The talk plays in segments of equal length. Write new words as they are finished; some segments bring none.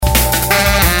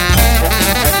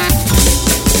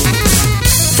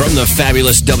From the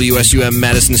fabulous WSUM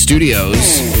Madison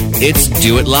studios, it's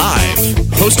Do It Live,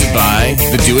 hosted by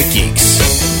the Do It Geeks.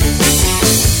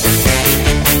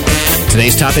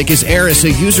 Today's topic is Eris,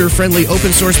 a user-friendly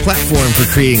open-source platform for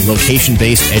creating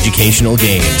location-based educational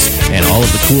games, and all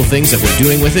of the cool things that we're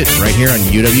doing with it right here on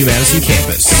UW-Madison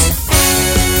campus.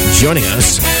 Joining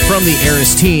us from the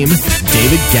Eris team,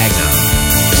 David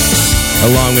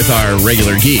Gagnon. Along with our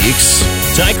regular geeks,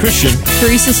 Ty Christian,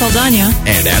 Teresa Saldana,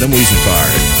 and Adam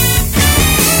Wiesenfard.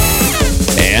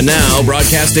 And now,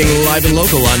 broadcasting live and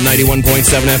local on 91.7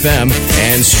 FM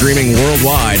and streaming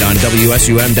worldwide on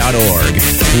WSUM.org.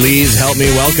 Please help me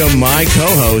welcome my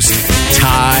co-host,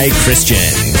 Ty Christian.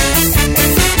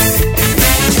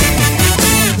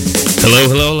 Hello,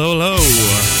 hello, hello, hello.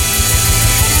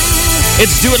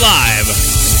 It's Do It Live,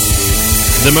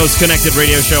 the most connected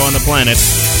radio show on the planet.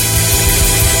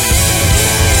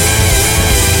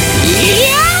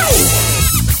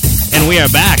 And we are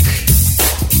back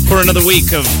for another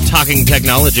week of talking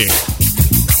technology.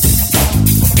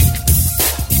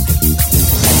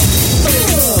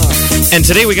 And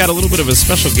today we got a little bit of a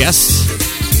special guest.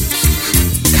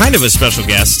 Kind of a special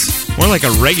guest. More like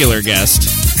a regular guest.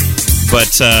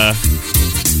 But,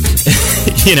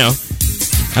 you know,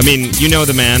 I mean, you know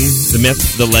the man, the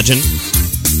myth, the legend.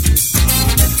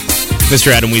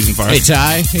 Mr. Adam Wiesenfard. Hey,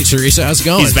 Ty. Hey, Teresa. How's it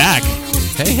going? He's back.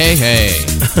 Hey.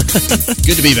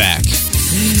 Good to be back.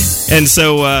 And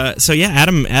so yeah,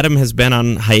 Adam has been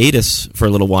on hiatus for a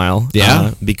little while.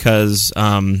 Yeah. Because,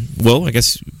 well, I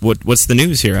guess, what's the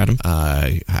news here, Adam?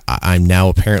 I'm now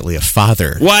apparently a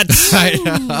father. What?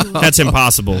 That's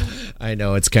impossible. I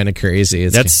know, it's kind of crazy.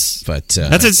 That's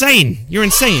insane. You're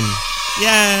insane. Yay.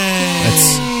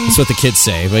 That's what the kids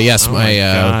say. But yes, Oh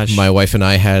my my wife and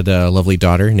I had a lovely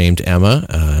daughter named Emma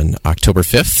on October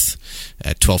 5th.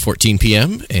 At 12:14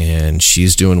 p.m. and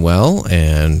she's doing well,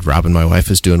 and Robin, my wife,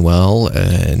 is doing well,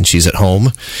 and she's at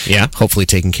home. Yeah, hopefully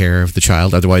taking care of the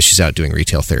child. Otherwise, she's out doing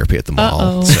retail therapy at the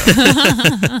mall. So,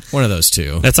 one of those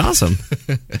two. That's awesome.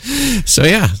 So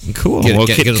yeah, cool.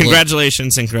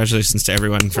 Congratulations and congratulations to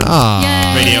everyone from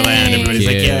Radioland. Everybody's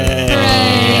like,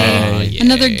 yay!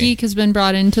 Another geek has been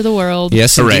brought into the world.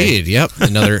 Yes, indeed. Yep,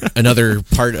 another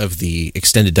part of the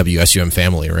extended WSUM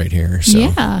family right here. So.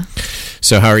 Yeah.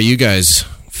 So how are you guys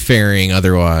faring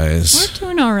otherwise? We're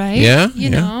doing all right. Yeah? You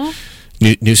know.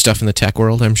 New stuff in the tech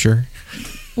world, I'm sure.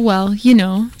 Well, you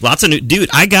know. Lots of new...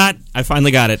 Dude, I finally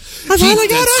got it. I finally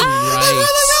got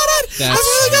it! That's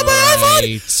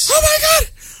right. Oh my God!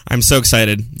 I'm so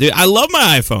excited. Dude, I love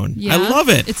my iPhone. Yeah? I love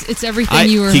it. It's everything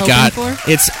you were hoping for?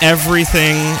 It's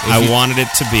everything I wanted it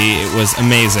to be. It was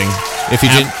amazing.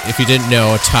 If you didn't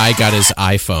know, Ty got his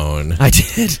iPhone. I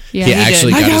did. Yeah, he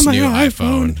actually got his new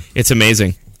iPhone. It's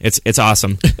amazing. It's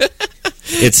awesome.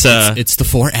 It's the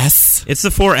 4S. It's the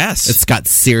 4S. It's got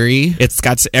Siri.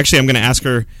 Actually, I'm going to ask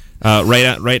her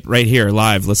right here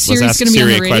live. Let's ask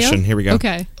Siri a question. Here we go.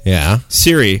 Okay. Yeah.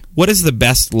 Siri, what is the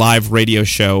best live radio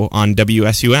show on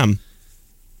WSUM?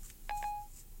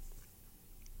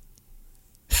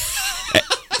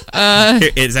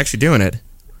 It's actually doing it.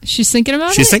 She's thinking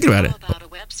about it? She's thinking about it. About a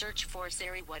web search for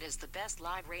Siri, what is the best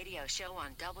live radio show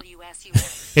on WSUM?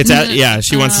 It's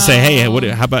she wants to say, hey,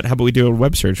 how about we do a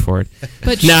web search for it?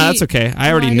 But that's okay.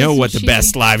 I already know what the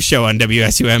best live show on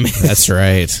WSUM is. That's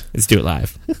right. Let's do it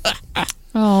live.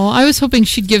 Oh, I was hoping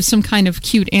she'd give some kind of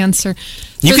cute answer.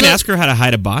 You can ask her how to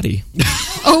hide a body.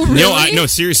 Oh, really? No,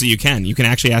 seriously, you can. You can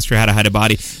actually ask her how to hide a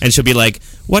body, and she'll be like,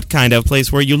 what kind of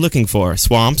place were you looking for?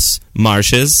 Swamps,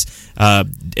 marshes,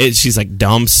 she's like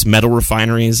dumps, metal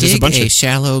refineries. There's a bunch of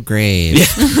shallow grave.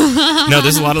 Yeah. No,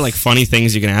 there's a lot of like funny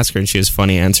things you can ask her, and she has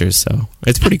funny answers, so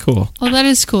it's pretty cool. Well, that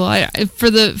is cool. For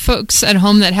the folks at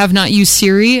home that have not used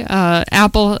Siri,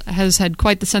 Apple has had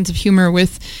quite the sense of humor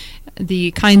with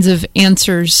the kinds of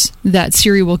answers that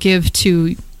Siri will give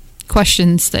to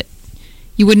questions that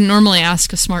you wouldn't normally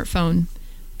ask a smartphone,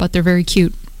 but they're very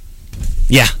cute.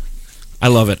 Yeah, I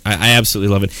love it. I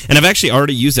absolutely love it. And I've actually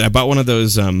already used it. I bought one of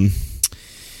those,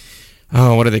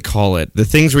 what do they call it? The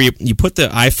things where you put the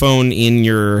iPhone in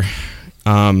your...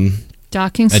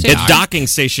 docking station? A docking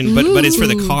station, but it's for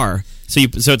the car. So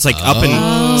it's like up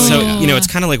and... So, it's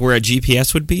kind of like where a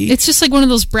GPS would be. It's just like one of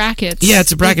those brackets. Yeah,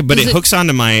 it's a bracket, but it hooks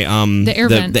onto my... the air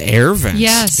vent. The air vent.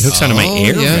 Yes. It hooks onto my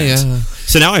air vent. Yeah.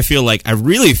 So now I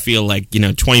really feel like,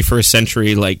 21st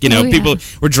century, like, people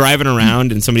were driving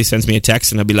around and somebody sends me a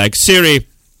text and I'll be like, Siri,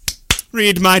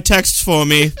 read my text for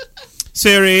me.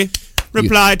 Siri,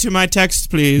 reply to my text,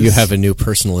 please. You have a new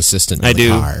personal assistant in the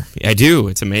car. I do.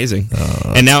 It's amazing.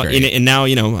 Oh, and now,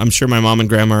 I'm sure my mom and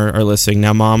grandma are listening.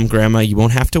 Now, Mom, Grandma, you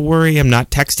won't have to worry. I'm not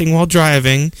texting while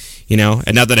driving.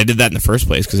 And not that I did that in the first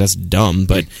place because that's dumb.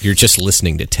 But you're just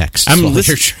listening to text. I'm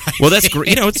listening. Well, that's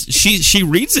great. She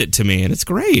reads it to me, and it's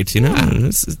great.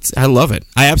 I love it.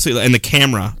 I absolutely. And the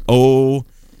camera. Oh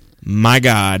my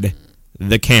God,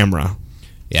 the camera.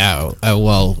 Yeah,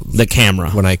 well, the camera.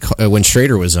 When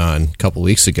Schrader was on a couple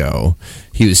weeks ago,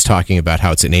 he was talking about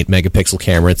how it's an 8-megapixel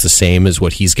camera. It's the same as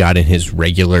what he's got in his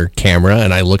regular camera.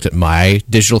 And I looked at my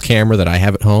digital camera that I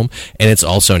have at home, and it's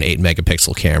also an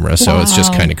 8-megapixel camera. So It's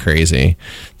just kind of crazy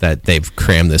that they've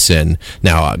crammed this in.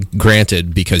 Now,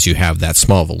 granted, because you have that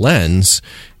small of a lens,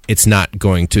 it's not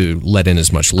going to let in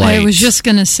as much light. I was just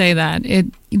going to say that.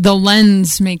 The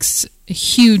lens makes a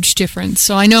huge difference.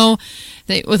 So I know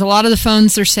that with a lot of the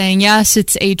phones, they're saying, yes,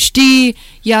 it's HD,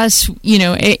 yes,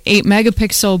 8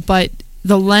 megapixel, but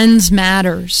the lens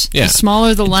matters. Yeah. The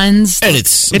smaller the lens. And it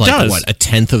does. A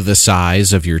tenth of the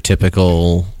size of your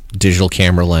typical digital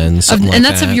camera lens. And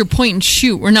that's of your point and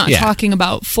shoot. We're not talking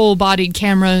about full-bodied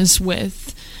cameras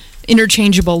with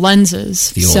interchangeable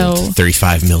lenses. The old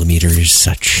 35 millimeters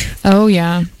such. Oh,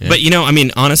 yeah. But,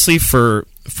 honestly, for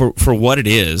what it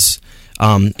is,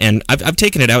 and I've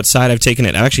taken it outside. I've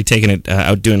actually taken it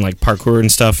out doing like parkour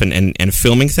and stuff and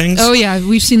filming things. Oh, yeah.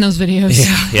 We've seen those videos.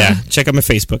 Yeah. Check out my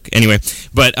Facebook. Anyway,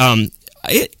 but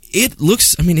it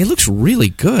looks really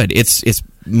good. It's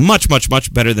much, much,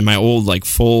 much better than my old like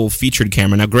full featured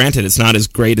camera. Now, granted, it's not as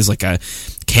great as like a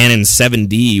Canon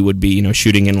 7D would be,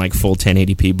 shooting in like full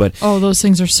 1080p. But those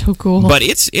things are so cool. But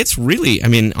it's really,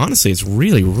 honestly, it's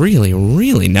really, really,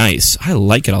 really nice. I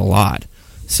like it a lot.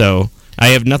 So I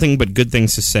have nothing but good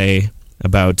things to say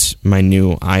about my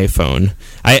new iPhone.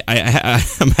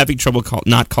 I'm having trouble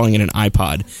not calling it an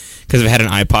iPod because I've had an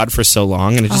iPod for so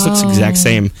long, and it just looks the exact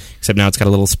same, except now it's got a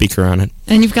little speaker on it.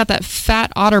 And you've got that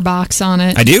fat OtterBox on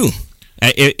it. I do.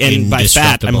 And by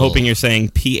fat, I'm hoping you're saying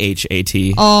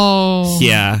PHAT. Oh.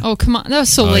 Yeah. Oh, come on. That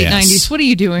was so late 90s. What are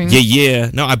you doing? Yeah.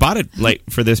 No, I bought it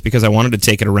for this because I wanted to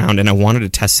take it around, and I wanted to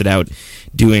test it out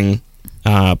doing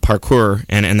parkour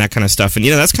and that kind of stuff, and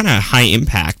that's kind of high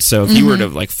impact. So if you were to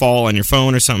fall on your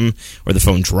phone or something, or the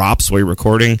phone drops while you're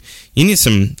recording, you need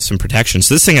some protection.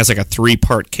 So this thing has like a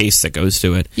 3-part case that goes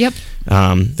to it. Yep.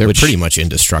 They're pretty much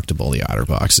indestructible. The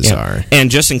OtterBoxes are.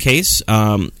 And just in case,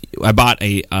 I bought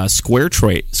a Square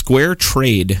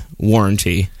Trade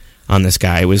warranty on this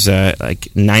guy. It was around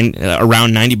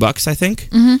 $90, I think,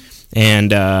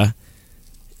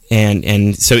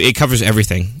 And so it covers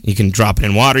everything. You can drop it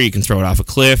in water. You can throw it off a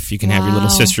cliff. You can have your little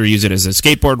sister use it as a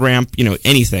skateboard ramp.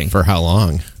 Anything. For how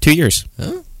long? 2 years.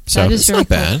 Oh, so that is not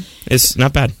bad. It's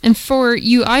not bad. And for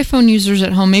you iPhone users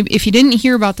at home, maybe if you didn't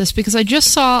hear about this, because I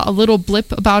just saw a little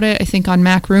blip about it, I think on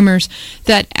Mac Rumors,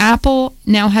 that Apple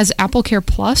now has AppleCare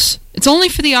Plus. It's only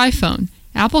for the iPhone.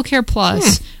 AppleCare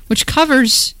Plus, which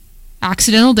covers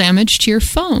accidental damage to your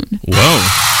phone. Whoa.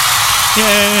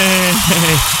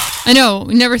 Yay. I know.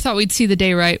 We never thought we'd see the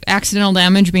day, right? Accidental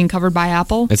damage being covered by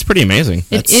Apple. It's pretty amazing.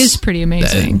 It is pretty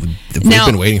amazing. We've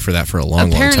been waiting for that for a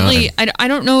long time. Apparently, I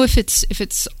don't know if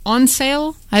it's on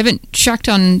sale. I haven't checked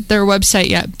on their website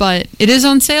yet, but it is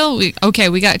on sale. We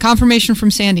got confirmation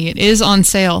from Sandy. It is on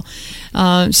sale.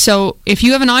 So if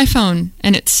you have an iPhone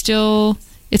and it's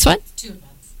what?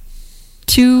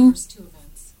 2 events.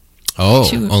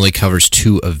 2 only covers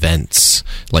 2 events,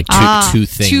 like two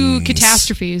things, 2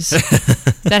 catastrophes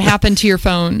that happen to your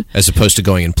phone, as opposed to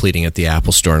going and pleading at the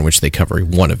Apple Store, in which they cover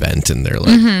 1 event and they're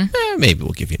like, maybe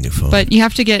we'll give you a new phone. But you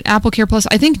have to get AppleCare Plus.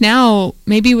 I think now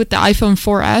maybe with the iPhone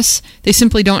 4S, they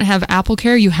simply don't have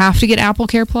AppleCare. You have to get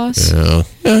AppleCare Plus.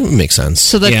 It makes sense,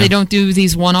 so that they don't do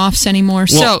these one-offs anymore.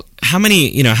 Well, how many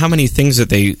things that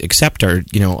they accept are,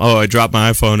 I dropped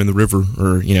my iPhone in the river,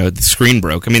 or the screen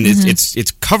broke. I mean,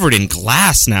 it's covered in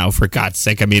glass now, for God's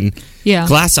sake. I mean,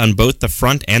 glass on both the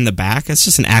front and the back. It's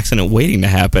just an accident waiting to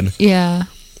happen. Yeah.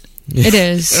 It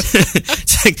is.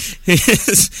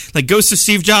 It's like Ghost of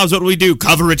Steve Jobs. What do we do?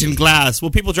 Cover it in glass.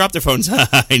 Well, people drop their phones.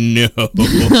 I know.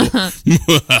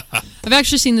 I've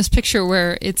actually seen this picture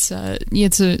where it's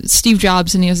Steve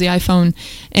Jobs and he has the iPhone,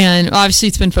 and obviously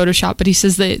it's been photoshopped, but he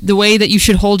says that the way that you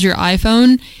should hold your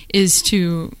iPhone is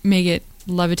to make it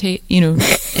levitate, in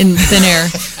thin air,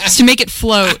 is to make it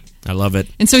float. I love it.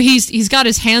 And so he's got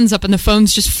his hands up and the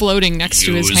phone's just floating next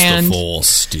to his hand. The full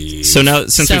Steve. So now,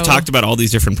 since we've talked about all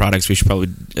these different products, we should probably,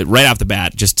 right off the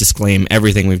bat, just disclaim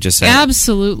everything we've just said.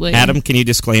 Absolutely. Adam, can you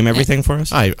disclaim everything for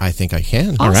us? I think I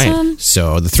can. Awesome. All right.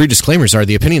 So the 3 disclaimers are: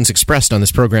 the opinions expressed on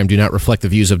this program do not reflect the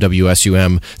views of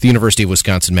WSUM, the University of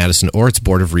Wisconsin-Madison, or its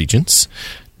Board of Regents.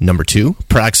 Number 2,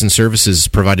 products and services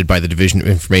provided by the Division of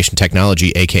Information Technology,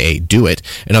 aka DOIT,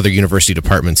 and other university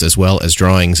departments, as well as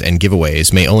drawings and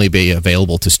giveaways, may only be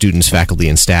available to students, faculty,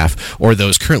 and staff, or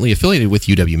those currently affiliated with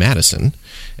UW-Madison.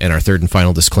 And our third and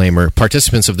final disclaimer,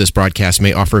 participants of this broadcast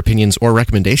may offer opinions or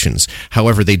recommendations.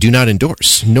 However, they do not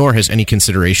endorse, nor has any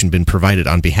consideration been provided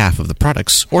on behalf of the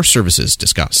products or services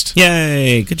discussed.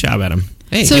 Yay! Good job, Adam.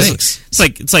 Hey, So- thanks.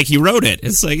 It's like he wrote it.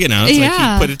 It's like, it's like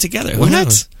Yeah. he put it together. Who What?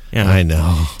 knows? Yeah. I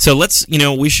know. So let's,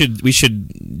 we should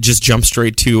just jump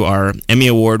straight to our Emmy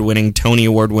Award-winning, Tony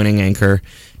Award-winning anchor,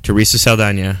 Teresa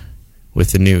Saldana,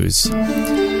 with the news.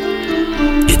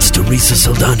 It's Teresa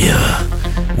Saldana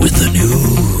with the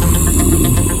news.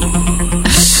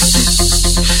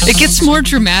 It gets more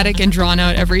dramatic and drawn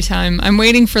out every time. I'm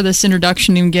waiting for this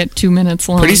introduction to get 2 minutes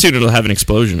long. Pretty soon it'll have an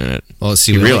explosion in it. Well, let's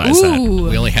see. You we realize that. Ooh.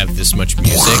 We only have this much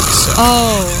music. So.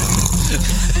 Oh.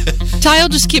 Ty will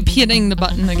just keep hitting the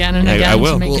button again and I again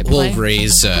will. to make it We'll play.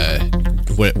 raise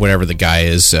whatever the guy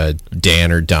is,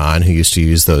 Dan or Don, who used to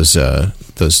use those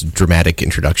dramatic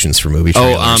introductions for movie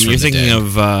trailers. You're thinking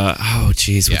of what's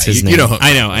his name? you know who-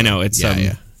 I know. It's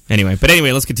Yeah. Anyway,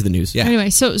 let's get to the news. Yeah. Anyway,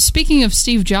 so speaking of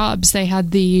Steve Jobs, they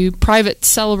had the private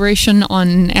celebration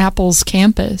on Apple's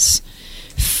campus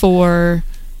for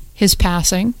his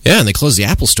passing. Yeah, and they closed the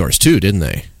Apple stores too, didn't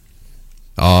they?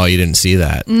 Oh, you didn't see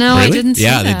that? No, I Really? didn't see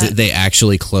Yeah, that. they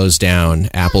actually closed down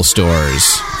Apple stores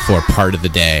for part of the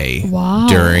day Wow.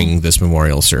 during this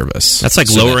memorial service. That's like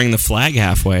So lowering the flag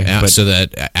halfway. that, but so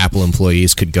that Apple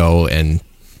employees could go and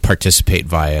participate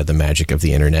via the magic of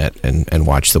the internet and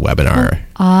watch the webinar.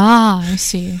 Ah, I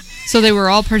see. So they were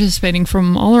all participating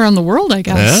from all around the world, I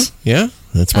guess. Yeah,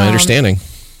 that's my understanding.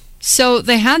 So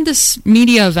they had this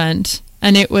media event,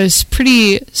 and it was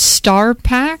pretty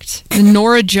star-packed.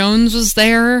 Nora Jones was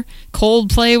there.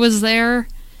 Coldplay was there.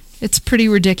 It's pretty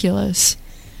ridiculous.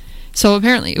 So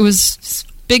apparently it was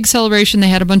big celebration. They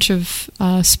had a bunch of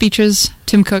speeches.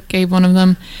 Tim Cook gave one of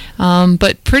them.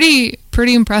 But pretty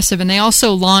impressive. And they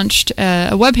also launched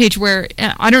a webpage where,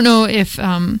 I don't know if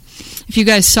you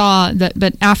guys saw that,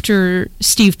 but after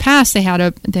Steve passed, they had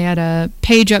a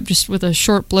page up just with a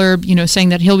short blurb, saying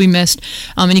that he'll be missed.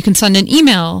 And you can send an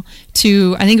email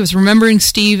to, I think it was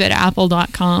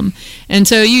rememberingsteve@apple.com. And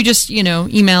so you just,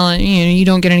 email it, you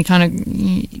don't get any kind of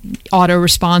auto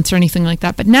response or anything like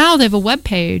that. But now they have a web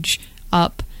page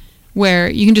up where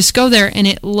you can just go there and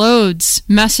it loads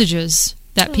messages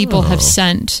that people have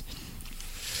sent.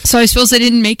 So I suppose they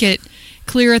didn't make it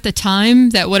clear at the time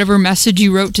that whatever message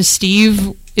you wrote to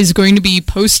Steve is going to be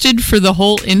posted for the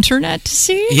whole internet to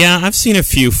see. yeah, I've seen a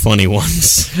few funny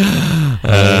ones.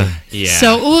 Yeah.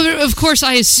 So, well, of course,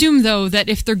 I assume, though, that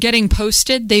if they're getting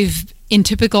posted, they've, in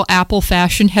typical Apple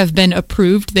fashion, have been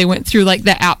approved. They went through, like,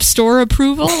 the App Store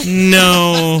approval.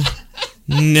 No,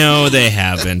 they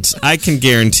haven't. I can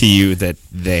guarantee you that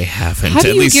they haven't. How do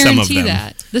At you least some of guarantee them.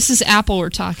 that? This is Apple we're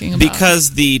talking about.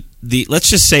 Because the let's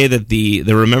just say that the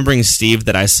Remembering Steve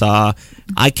that I saw,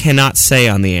 I cannot say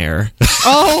on the air.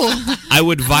 Oh, I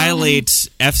would violate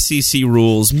FCC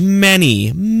rules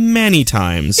many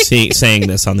times saying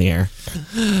this on the air.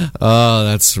 Oh,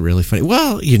 that's really funny.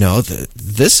 Well,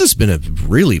 this has been a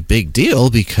really big deal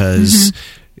because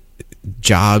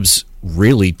Jobs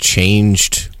really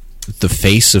changed the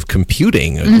face of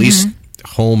computing, at least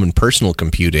home and personal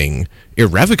computing,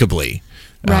 irrevocably.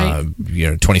 Right.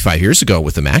 25 years ago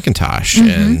with the Macintosh,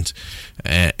 and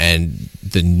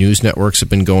the news networks have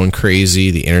been going crazy.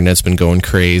 The internet's been going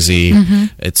crazy.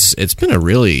 It's been a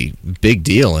really big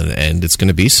deal, and it's going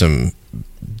to be some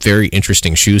very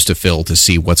interesting shoes to fill to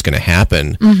see what's going to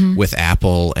happen with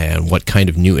Apple and what kind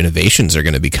of new innovations are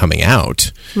going to be coming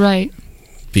out. right.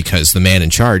 Because the man in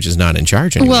charge is not in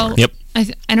charge anymore. Well, Yep.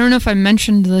 I don't know if I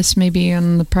mentioned this maybe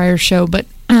on the prior show, but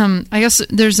I guess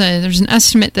there's an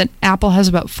estimate that Apple has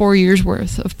about 4 years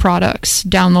worth of products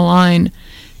down the line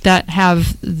that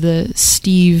have the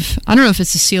Steve. I don't know if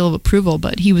it's a seal of approval,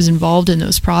 but he was involved in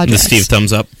those The projects. Steve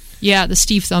thumbs up. Yeah, the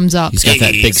Steve thumbs up. he's got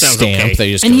that Hey, big sounds stamp okay. that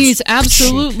he just And goes, he's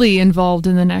absolutely involved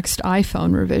in the next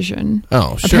iPhone revision.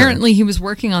 Oh, sure. Apparently, he was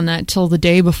working on that till the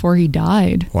day before he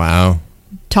died. Wow.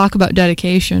 Talk about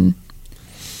dedication.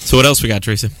 So what else we got,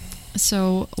 Teresa?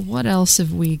 So, what else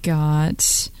have we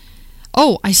got?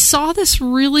 Oh, I saw this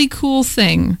really cool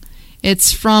thing.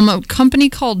 It's from a company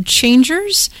called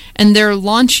Changers, and they're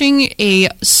launching a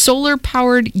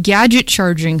solar-powered gadget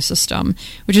charging system,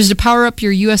 which is to power up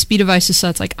your USB devices, so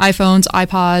that's like iPhones,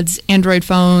 iPods, Android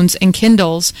phones, and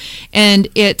Kindles. And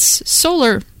it's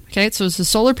solar, okay, so it's a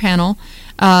solar panel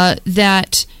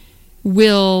that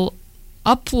will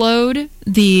upload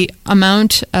the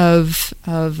amount of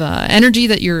energy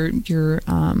that you're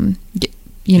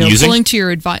Using? pulling to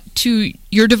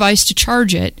your device to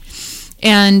charge it,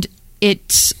 and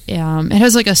it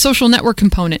has like a social network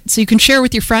component, so you can share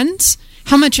with your friends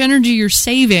how much energy you're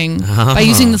saving by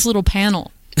using this little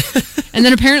panel. And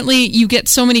then apparently you get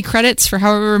so many credits for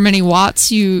however many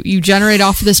watts you generate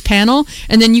off of this panel,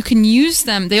 and then you can use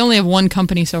them. They only have one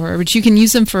company so far, but you can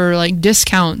use them for like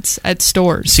discounts at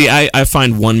stores. See, I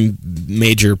find one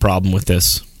major problem with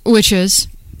this. Which is?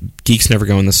 Geeks never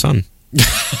go in the sun.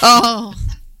 Oh.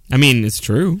 I mean, it's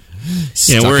true.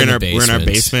 Stuck We're in in the our basement.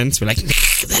 basements. We're like,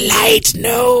 the light,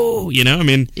 no. I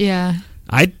mean, Yeah.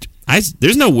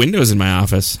 there's no windows in my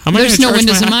office. How am I There's gonna no charge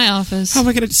windows in hou- my office. How am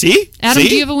I going to see? Adam, See?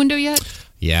 do you have a window yet?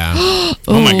 Yeah. Oh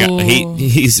my god,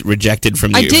 he's rejected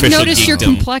from the I did official notice your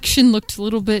geekdom. complexion looked a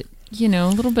little bit,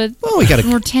 Well, we got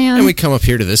more tan. And we come up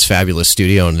here to this fabulous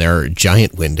studio, and there are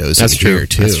giant windows That's in true. here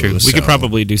too. That's true. We so- could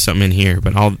probably do something in here,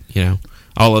 but all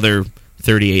other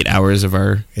 38 hours of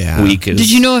our Yeah. week is.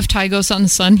 Did you know if Ty goes out in the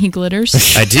sun, he glitters?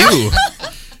 I do.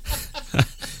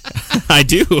 I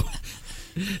do.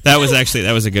 That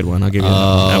was a good one. I'll give you that.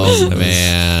 Oh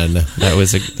man. That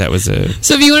was a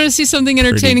So if you want to see something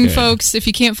entertaining, good. folks, if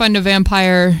you can't find a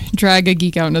vampire, drag a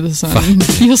geek out into the sun.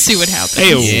 You'll see what happens.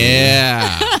 Hey-o.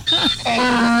 Yeah.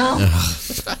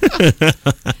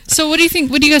 So what do you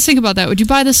think? What do you guys think about that? Would you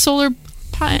buy the solar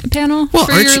panel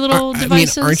for your little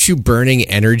devices? aren't you burning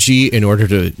energy in order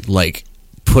to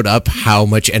put up how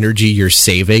much energy you're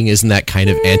saving? Isn't that kind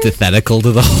of antithetical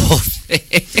to the whole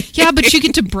thing? Yeah, but you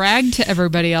get to brag to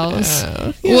everybody else.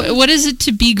 What is it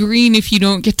to be green if you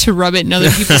don't get to rub it in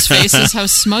other people's faces? How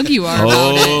smug you are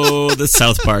about it. Oh, the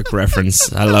South Park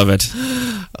reference. I love it.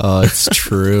 Oh, it's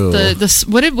true.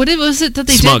 What was it that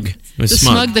they Smug. did? It was the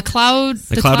smug. the cloud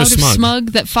cloud of smug.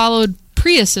 smug that followed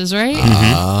Priuses, right?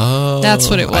 Oh, That's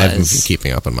what it I haven't was. been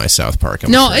keeping up on my South Park.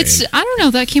 I'm No, afraid. I don't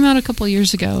know. That came out a couple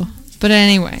years ago. But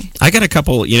anyway, I got a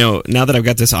couple, now that I've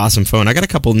got this awesome phone, I got a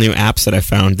couple new apps that I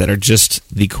found that are just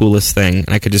the coolest thing. And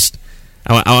I could just,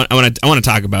 I want to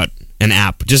talk about an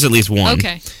app, just at least one.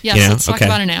 okay. Yes, let's talk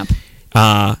about an app.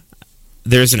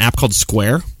 There's an app called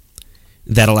Square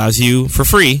that allows you, for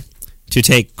free, to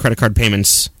take credit card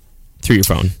payments through your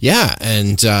phone. Yeah,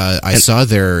 and I saw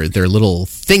their little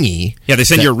thingy. Yeah, they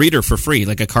send you a reader for free,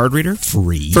 like a card reader.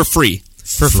 Free? For free.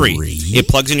 For free. Free? It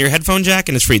plugs in your headphone jack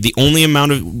and it's free. The only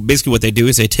amount of, basically what they do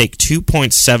is they take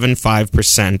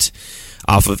 2.75%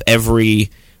 off of every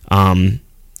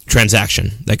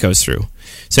transaction that goes through.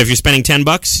 So if you're spending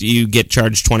 $10, you get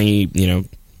charged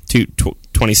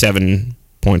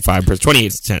 27.5%,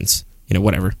 28 cents,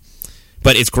 whatever.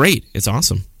 But it's great. It's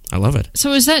awesome. I love it.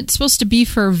 So is that supposed to be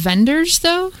for vendors,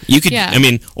 though? You could, Yeah.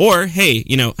 or hey,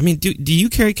 do you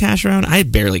carry cash around? I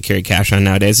barely carry cash around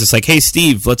nowadays. It's like, hey,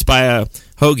 Steve, let's buy a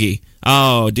hoagie.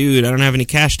 Oh, dude, I don't have any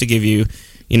cash to give you.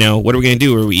 What are we going to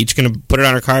do? Are we each going to put it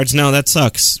on our cards? No, that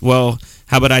sucks. Well,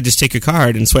 how about I just take your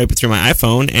card and swipe it through my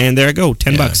iPhone, and there I go,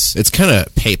 $10. It's kind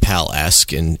of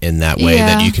PayPal-esque in that way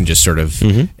that Yeah. you can just sort of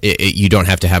you don't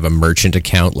have to have a merchant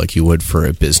account like you would for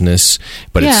a business,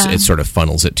 but Yeah. it sort of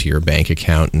funnels it to your bank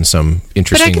account in some But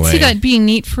interesting I could way. see that being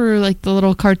neat for like the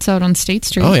little carts out on State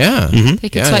Street. Oh yeah, They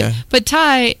could yeah, swipe. yeah. But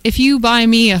Ty, if you buy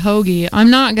me a hoagie, I'm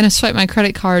not going to swipe my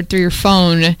credit card through your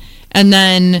phone and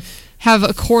then have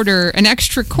an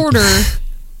extra quarter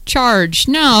charge.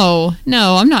 No,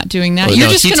 I'm not doing that. Well, You're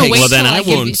no, just he going to takes- wait Well, then till I give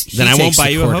you- won't. Then I won't buy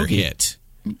you a quarter hoagie. hit.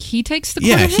 He takes the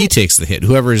Yeah, quarter he hit? takes the hit.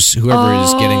 Whoever is getting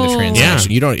the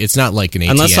transaction. Yeah. You don't. It's not like an ATM.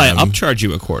 Unless I upcharge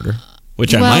you a quarter,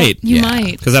 which Well, I might. You Yeah.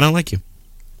 might. Because I don't like you.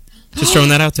 Just throwing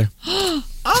that out there.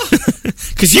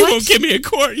 Because you What? won't give me a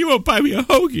quart. You won't buy me a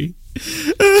hoagie.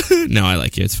 No, I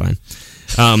like you. It's fine.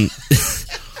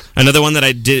 Another one that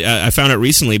I did, I found it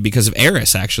recently because of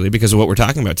Eris, actually, because of what we're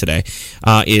talking about today,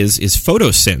 is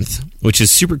Photosynth, which is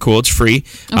super cool. It's free.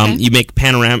 Okay. You make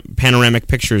panoramic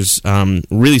pictures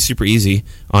really super easy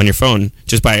on your phone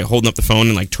just by holding up the phone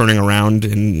and like turning around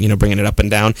and bringing it up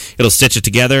and down. It'll stitch it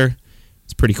together.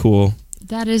 It's pretty cool.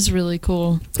 That is really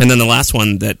cool. And then the last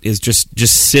one that is just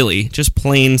silly, just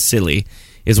plain silly,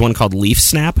 is one called Leaf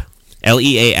Snap.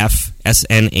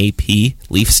 LEAFSNAP,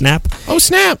 Leaf Snap. Oh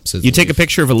snap! Says You take a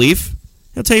picture of a leaf,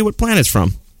 it'll tell you what plant it's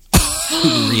from.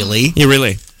 really? Yeah,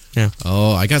 really. Yeah.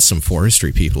 Oh, I got some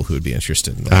forestry people who would be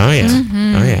interested in that. Oh, yeah.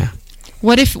 Mm-hmm. Oh, yeah.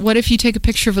 What if you take a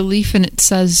picture of a leaf and it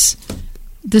says,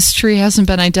 this tree hasn't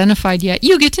been identified yet?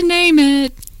 You get to name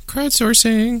it.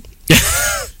 Crowdsourcing.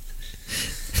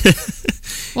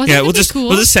 Well, Yeah, that we'll would be just cool.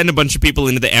 we'll just send a bunch of people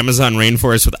into the Amazon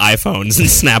rainforest with iPhones and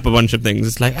snap a bunch of things.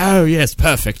 It's like, oh yes,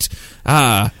 perfect.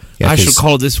 I shall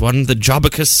call this one the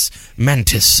Jobicus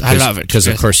mantis. I love it. Because,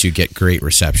 of course, you get great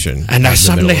reception. And I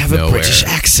suddenly have a nowhere. British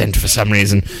accent for some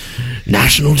reason.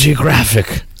 National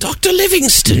Geographic. Dr.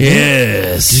 Livingston.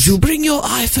 Yes. Did you bring your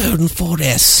iPhone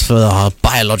 4S for our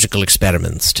biological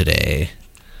experiments today?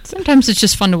 Sometimes it's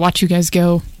just fun to watch you guys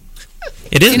go.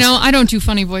 It is. You know, I don't do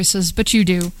funny voices, but you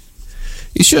do.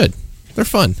 You should. They're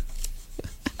fun.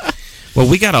 Well,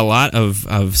 we got a lot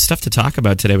of stuff to talk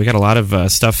about today. We got a lot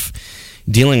of stuff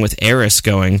dealing with Aris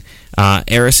going.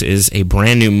 Aris is a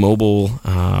brand new mobile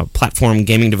platform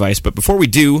gaming device. But before we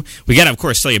do, we got to, of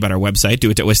course, tell you about our website,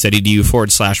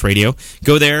 doit.wis.edu/radio.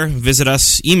 Go there, visit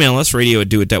us, email us,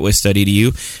 radio@doit.wis.edu.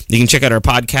 You can check out our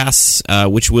podcasts,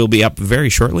 which will be up very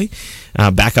shortly.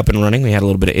 Back up and running. We had a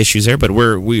little bit of issues there, but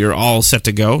we are all set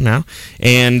to go now.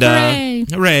 And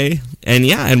hooray! And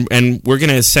yeah, and we're going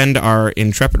to send our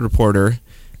intrepid reporter,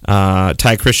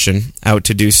 Ty Christian, out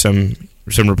to do some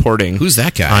reporting. Who's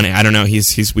that guy? I don't know.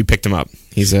 We picked him up.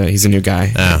 He's a new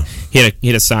guy. Oh. He had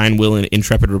a sign, Will an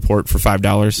Intrepid report for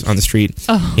 $5 on the street.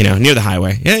 Oh. Near the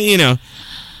highway. Yeah,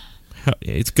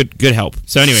 it's good help.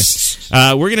 So anyway,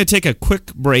 we're going to take a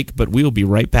quick break, but we will be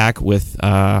right back with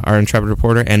our Intrepid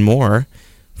reporter and more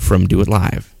from Do It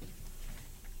Live.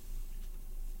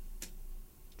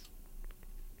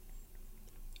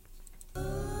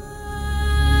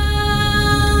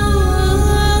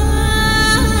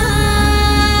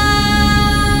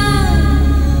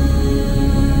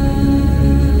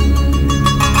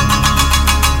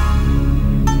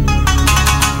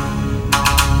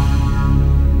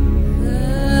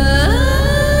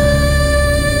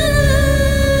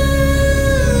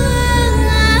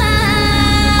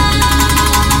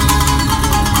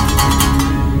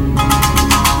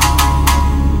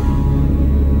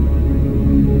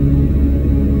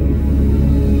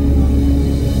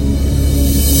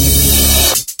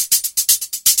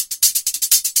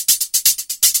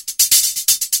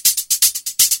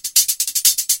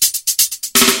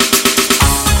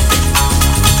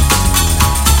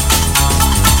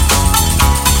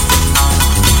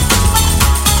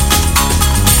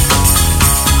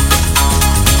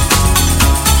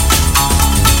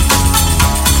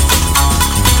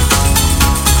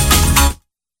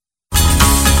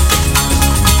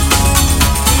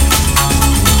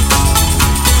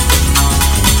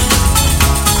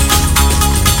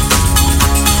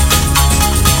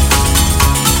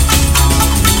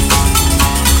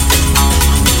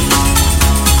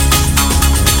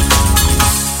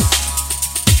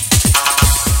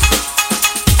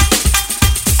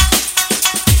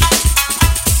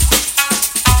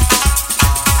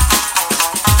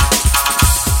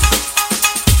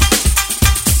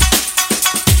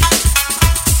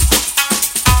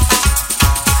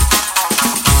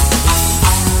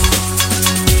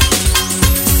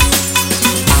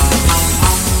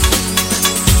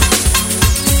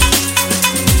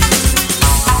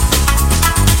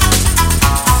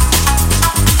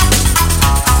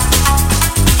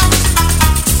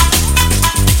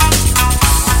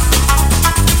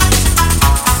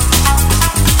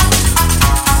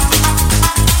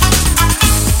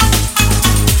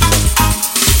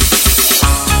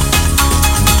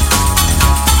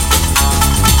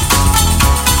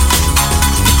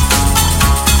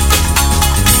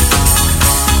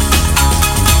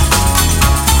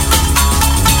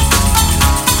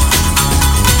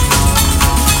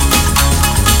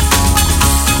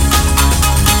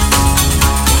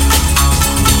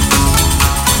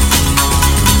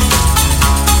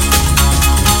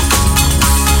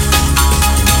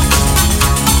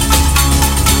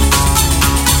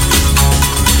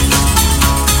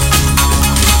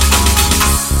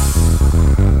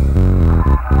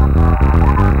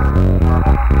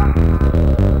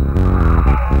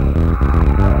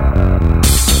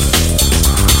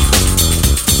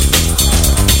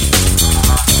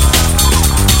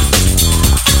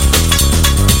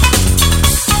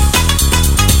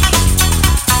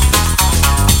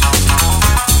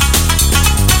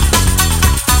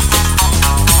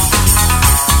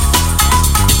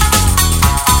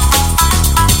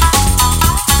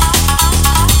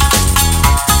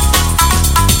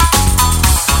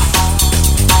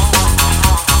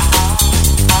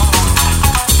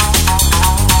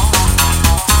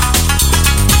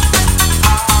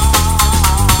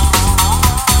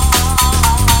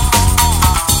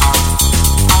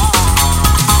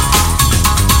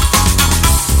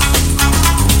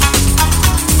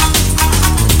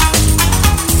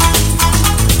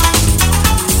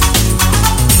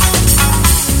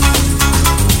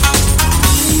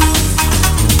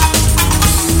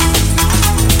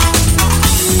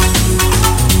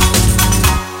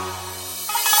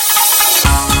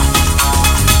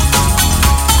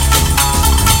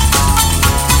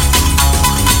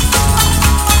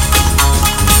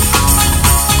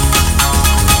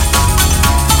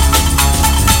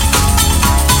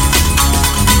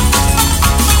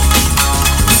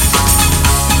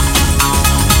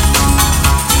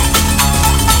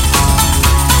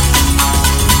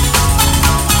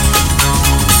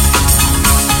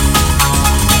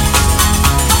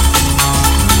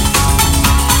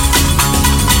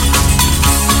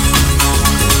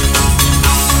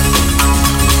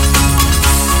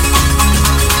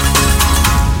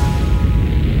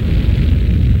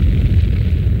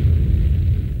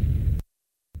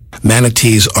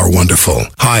 Manatees are wonderful.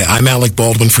 Hi, I'm Alec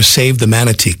Baldwin for Save the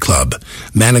Manatee Club.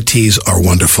 Manatees are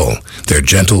wonderful. Their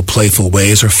gentle, playful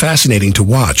ways are fascinating to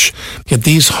watch. Yet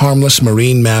these harmless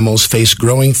marine mammals face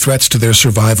growing threats to their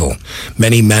survival.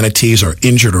 Many manatees are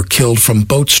injured or killed from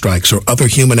boat strikes or other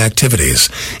human activities,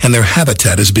 and their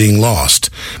habitat is being lost.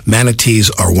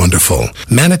 Manatees are wonderful.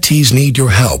 Manatees need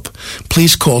your help.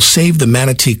 Please call Save the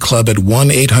Manatee Club at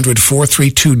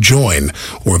 1-800-432-JOIN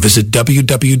or visit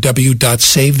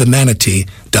www.savethemanatee.org.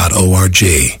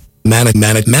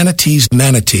 Manatees,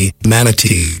 manatee,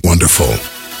 wonderful.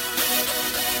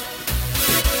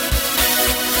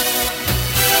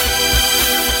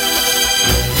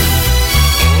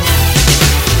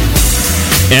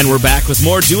 And we're back with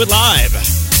more Do It Live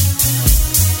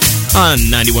on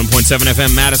 91.7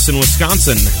 FM, Madison,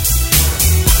 Wisconsin.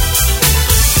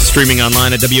 Streaming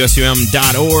online at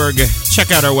WSUM.org.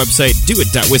 Check out our website,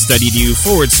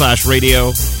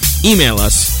 doit.wis.edu/radio. Email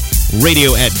us,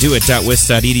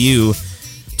 radio@doit.wis.edu.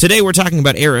 Today we're talking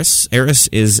about Eris. Eris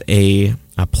is a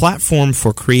platform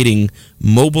for creating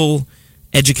mobile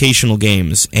educational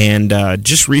games. And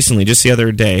just recently, just the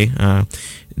other day,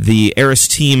 the Eris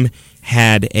team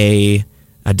had a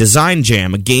design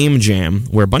jam, a game jam,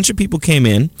 where a bunch of people came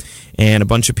in and a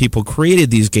bunch of people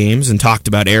created these games and talked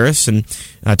about Eris and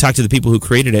talked to the people who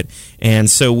created it. And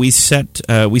so we sent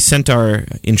our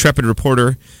intrepid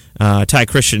reporter, Ty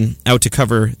Christian, out to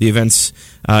cover the events.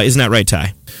 Isn't that right,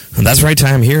 Ty? That's right,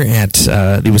 Ty. I'm here at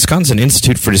the Wisconsin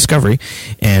Institute for Discovery,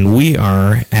 and we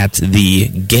are at the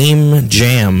Game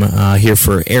Jam here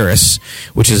for Eris,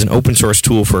 which is an open source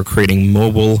tool for creating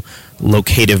mobile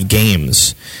locative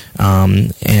games.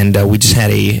 And we just had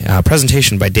a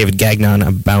presentation by David Gagnon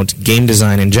about game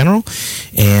design in general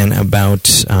and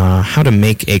about how to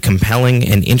make a compelling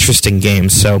and interesting game.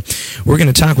 So we're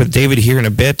going to talk with David here in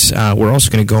a bit. We're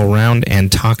also going to go around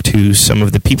and talk to some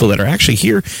of the people that are actually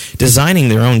here designing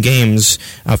their own games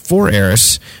for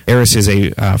Eris. Eris is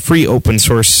a free open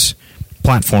source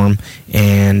platform,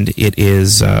 and it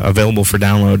is available for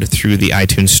download through the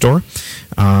iTunes Store.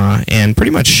 And pretty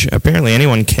much, apparently,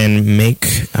 anyone can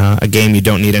make a game. You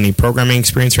don't need any programming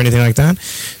experience or anything like that.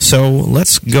 So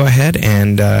let's go ahead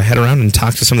and head around and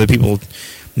talk to some of the people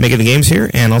making the games here,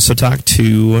 and also talk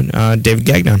to David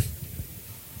Gagnon.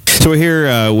 So we're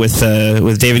here with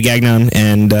David Gagnon,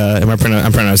 and I'm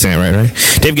pronouncing it right?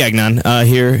 Dave Gagnon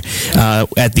here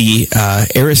at the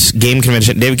Eris Game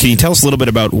Convention. David, can you tell us a little bit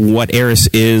about what Eris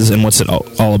is and what's it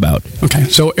all about? Okay,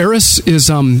 so Eris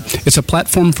is it's a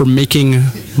platform for making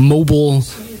mobile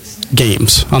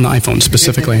games on the iPhone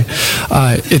specifically.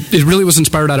 It really was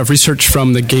inspired out of research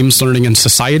from the Games Learning and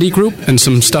Society group and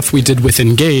some stuff we did with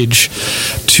Engage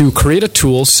to create a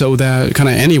tool so that kind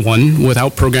of anyone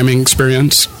without programming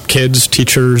experience, kids,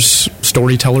 teachers,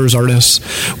 storytellers, artists,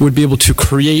 would be able to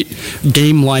create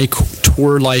game-like,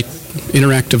 tour-like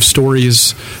interactive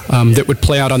stories that would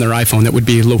play out on their iPhone that would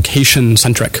be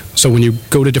location-centric. So when you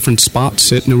go to different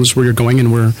spots, it knows where you're going,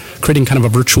 and we're creating kind of a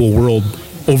virtual world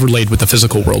overlaid with the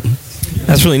physical world.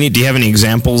 That's really neat. Do you have any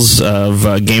examples of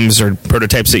games or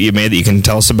prototypes that you made that you can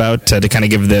tell us about to kind of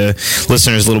give the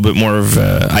listeners a little bit more of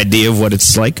an idea of what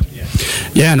it's like?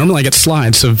 Yeah, normally I get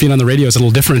slides, so being on the radio is a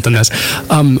little different than this.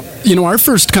 Our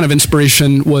first kind of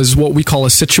inspiration was what we call a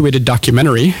situated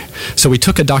documentary. So we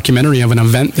took a documentary of an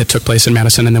event that took place in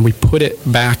Madison, and then we put it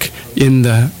back in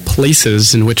the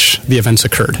places in which the events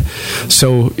occurred.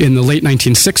 So in the late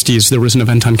 1960s, there was an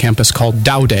event on campus called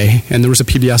Dow Day, and there was a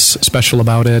PBS special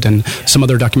about it and some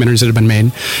other documentaries that had been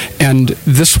made. And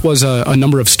this was a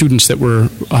number of students that were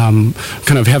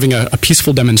kind of having a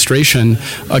peaceful demonstration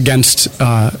against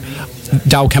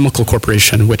Dow Chemical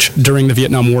Corporation, which during the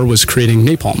Vietnam War was creating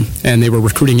napalm, and they were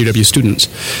recruiting UW students.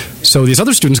 So these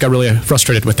other students got really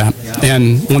frustrated with that,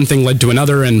 and one thing led to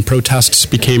another, and protests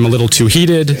became a little too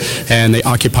heated, and they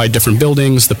occupied different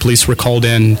buildings. The police were called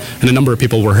in, and a number of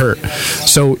people were hurt.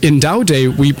 So in Dow Day,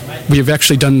 we have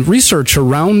actually done research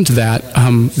around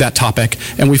that topic,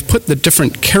 and we've put the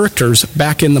different characters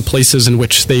back in the places in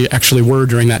which they actually were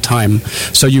during that time.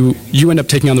 So you end up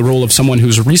taking on the role of someone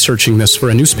who's researching this for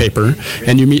a newspaper,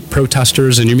 and you meet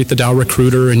protesters, and you meet the Dow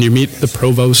recruiter, and you meet the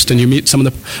provost, and you meet some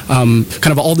of the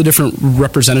kind of all the different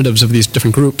representatives of these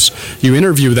different groups. You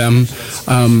interview them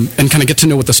and kind of get to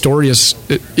know what the story is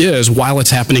while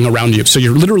it's happening around you. So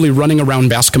you're literally running around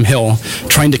Bascom Hill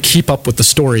trying to keep up with the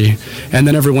story, and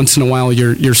then every once in a while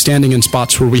you're standing in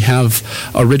spots where we have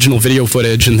original video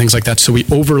footage and things like that. So we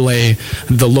overlay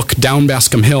the look down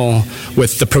Bascom Hill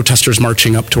with the protesters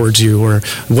marching up towards you, or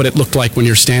what it looked like when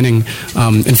you're standing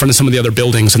in front of some of of the other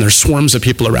buildings, and there's swarms of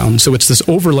people around. So it's this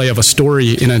overlay of a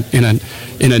story in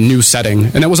a new setting,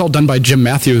 and that was all done by Jim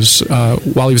Matthews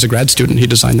while he was a grad student. He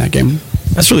designed that game.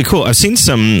 That's really cool. I've seen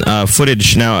some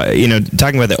footage now,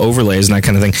 talking about the overlays and that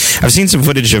kind of thing. I've seen some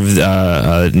footage of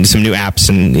some new apps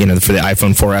and, for the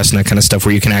iPhone 4S and that kind of stuff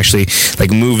where you can actually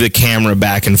like move the camera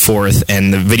back and forth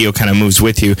and the video kind of moves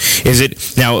with you. Is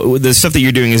it, now, the stuff that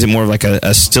you're doing, is it more of like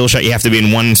a still shot? You have to be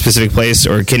in one specific place,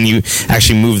 or can you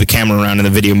actually move the camera around and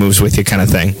the video moves with you kind of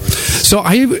thing?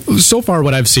 So far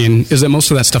what I've seen is that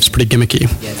most of that stuff's pretty gimmicky.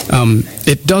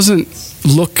 It doesn't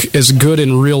look as good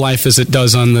in real life as it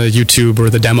does on the YouTube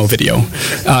or the demo video.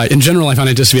 In general, I find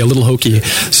it just to be a little hokey.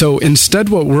 So instead,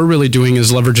 what we're really doing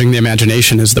is leveraging the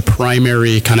imagination as the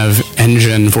primary kind of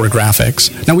engine for graphics.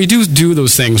 Now, we do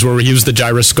those things where we use the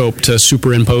gyroscope to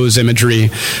superimpose imagery,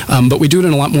 but we do it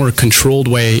in a lot more controlled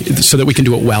way so that we can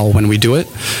do it well when we do it.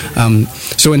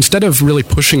 So instead of really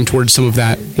pushing towards some of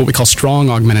that, what we call strong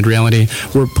augmented reality,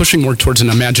 we're pushing more towards an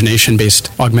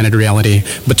imagination-based augmented reality,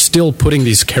 but still putting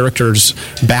these characters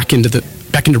back into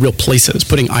real places,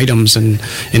 putting items and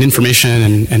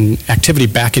information and activity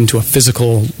back into a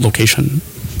physical location.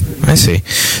 I see.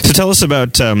 So tell us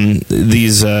about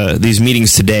these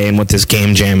meetings today and what this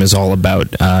Game Jam is all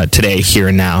about today, here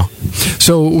and now.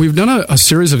 So we've done a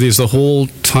series of these the whole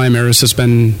time Eris has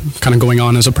been kind of going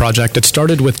on as a project. It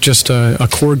started with just a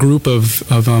core group of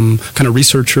kind of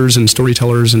researchers and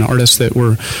storytellers and artists that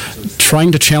were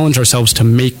trying to challenge ourselves to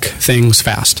make things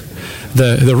fast.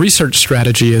 The research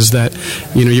strategy is that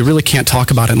you really can't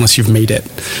talk about it unless you've made it.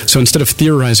 So instead of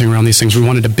theorizing around these things, we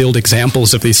wanted to build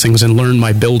examples of these things and learn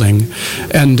by building.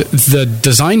 And the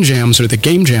design jams or the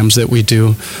game jams that we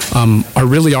do are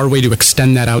really our way to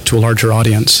extend that out to a larger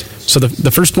audience. So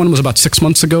the first one was about 6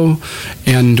 months ago,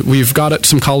 and we've got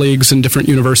some colleagues in different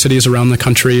universities around the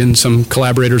country and some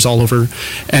collaborators all over.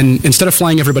 And instead of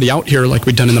flying everybody out here like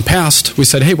we'd done in the past, we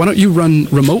said, hey, why don't you run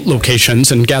remote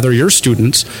locations and gather your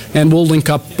students, and we'll link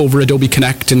up over Adobe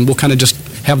Connect, and we'll kind of just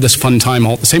have this fun time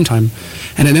all at the same time.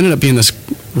 And it ended up being this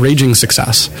raging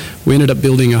success. We ended up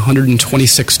building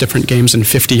 126 different games in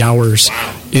 50 hours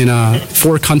in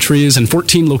 4 countries and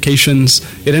 14 locations.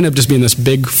 It ended up just being this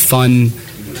big, fun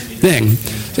thing.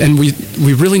 And we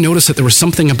really noticed that there was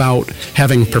something about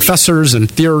having professors and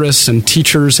theorists and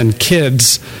teachers and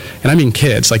kids, and I mean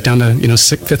kids, like down to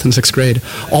 5th and 6th grade,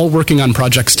 all working on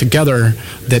projects together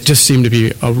that just seemed to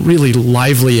be a really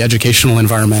lively educational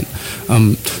environment.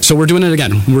 So we're doing it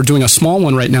again. We're doing a small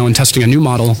one right now and testing a new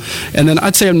model, and then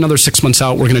I'd say another 6 months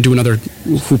out, we're going to do another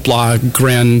hoopla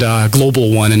grand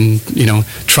global one, and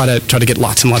try to get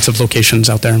lots and lots of locations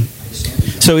out there.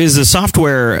 So is the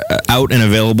software out and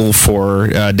available for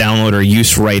download or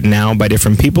use right now by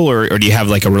different people, or do you have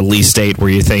like a release date where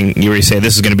you say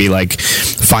this is going to be like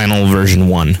final version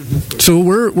 1? So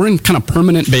we're in kind of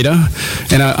permanent beta,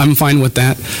 and I'm fine with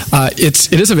that.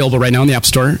 It is available right now in the App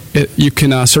Store. You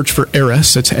can search for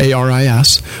Eris, it's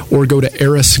ARIS, or go to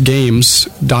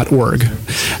erisgames.org.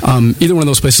 Either one of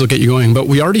those places will get you going. But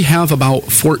we already have about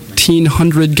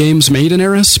 1,400 games made in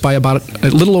Eris by about a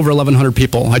little over 1,100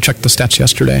 people. I checked the stats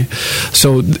yesterday.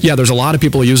 So yeah, there's a lot of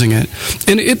people using it,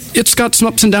 and it's got some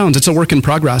ups and downs. It's a work in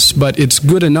progress, but it's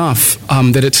good enough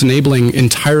that it's enabling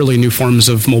entirely new forms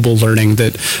of mobile learning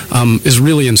that is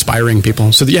really inspiring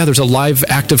people. So yeah, there's a live,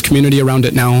 active community around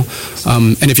it now,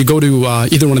 and if you go to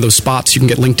either one of those spots, you can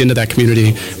get linked into that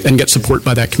community and get support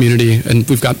by that community, and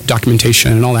we've got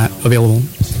documentation and all that available.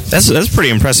 That's a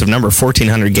pretty impressive number,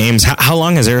 1,400 games. How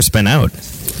long has Eris been out?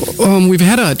 We've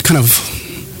had a kind of,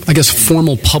 I guess,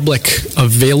 formal public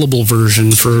available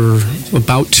version for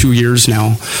about 2 years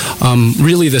now.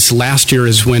 Really, this last year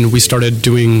is when we started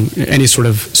doing any sort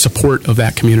of support of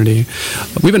that community.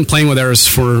 We've been playing with Eris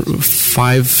for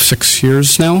 5-6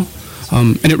 years now.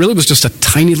 And it really was just a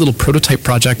tiny little prototype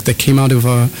project that came out of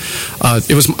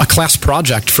it was a class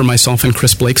project for myself and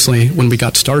Chris Blakesley when we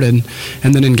got started.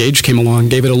 And then Engage came along,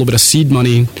 gave it a little bit of seed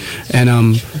money,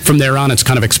 and from there on it's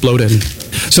kind of exploded.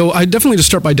 So I definitely just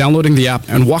start by downloading the app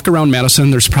and walk around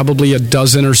Madison. There's probably a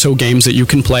dozen or so games that you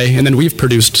can play, and then we've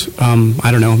produced,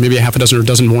 maybe a half a dozen or a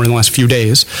dozen more in the last few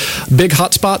days. Big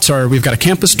hotspots are, we've got a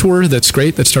campus tour that's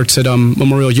great, that starts at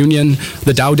Memorial Union.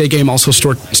 The Dow Day game also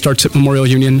starts at Memorial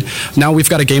Union. Now we've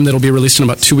got a game that'll be released in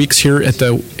about 2 weeks here at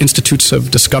the Institutes of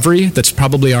Discovery. That's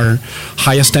probably our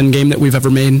highest end game that we've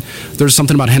ever made. There's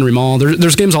something about Henry Mall.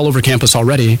 There's games all over campus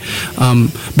already.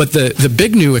 But the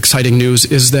big new exciting news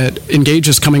is that Engage Engage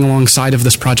is coming alongside of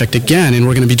this project again, and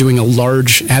we're going to be doing a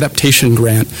large adaptation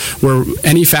grant where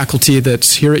any faculty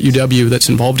that's here at UW that's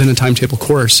involved in a timetable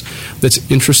course that's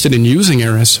interested in using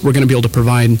ARIS, we're going to be able to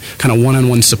provide kind of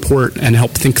one-on-one support and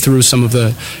help think through some of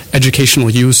the educational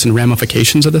use and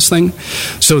ramifications of this thing.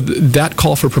 So that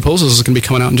call for proposals is going to be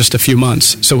coming out in just a few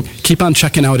months. So keep on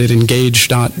checking out at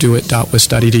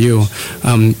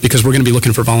engage.doit.wisc.edu because we're going to be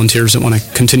looking for volunteers that want to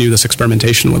continue this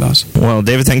experimentation with us. Well,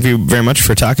 David, thank you very much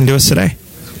for talking to us today.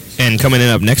 And coming in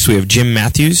up next, we have Jim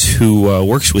Matthews, who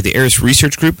works with the ARIS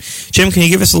Research Group. Jim, can you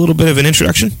give us a little bit of an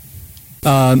introduction?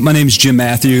 My name is Jim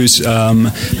Matthews. I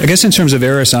guess in terms of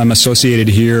ARIS, I'm associated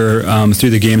here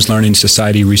through the Games Learning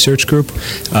Society Research Group.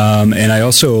 And I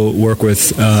also work with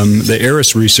the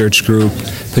ARIS Research Group,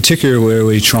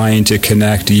 particularly trying to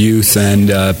connect youth and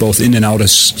both in and out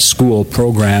of school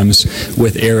programs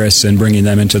with ARIS and bringing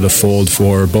them into the fold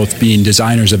for both being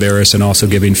designers of ARIS and also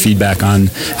giving feedback on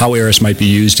how ARIS might be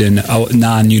used in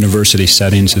non-university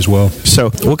settings as well. So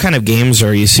what kind of games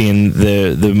are you seeing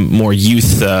the more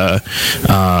youth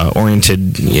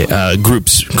oriented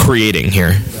groups creating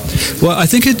here? Well, I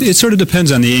think it sort of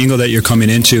depends on the angle that you're coming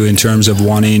into in terms of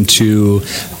wanting to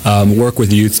work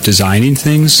with youth designing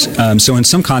things. So in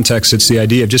some contexts, it's the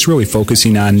idea of just really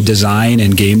focusing on design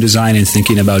and game design and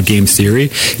thinking about game theory,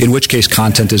 in which case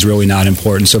content is really not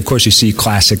important. So of course you see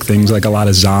classic things like a lot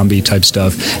of zombie type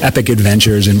stuff, epic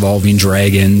adventures involving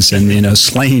dragons and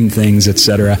slaying things,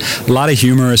 etc. A lot of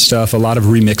humorous stuff, a lot of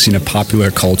remixing of popular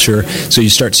culture. So you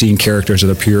start seeing characters that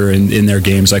appear in their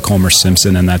games like Homer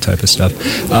Simpson and that type of stuff.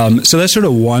 So that's sort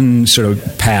of one sort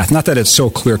of path. Not that it's so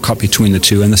clear cut between the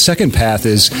two. And the second path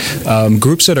is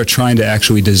groups that are trying to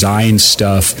actually design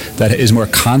stuff that is more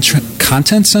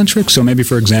content centric. So maybe,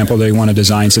 for example, they want to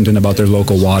design something about their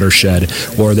local watershed,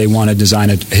 or they want to design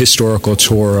a historical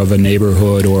tour of a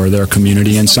neighborhood or their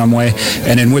community in some way.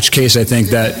 And in which case, I think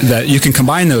that you can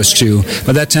combine those two.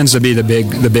 But that tends to be the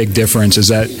big difference is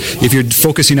that if you're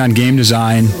focusing on game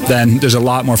design, then there's a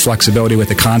lot more flexibility with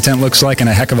the content looks like and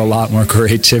a heck of a lot more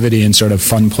creativity and sort of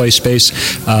fun play space.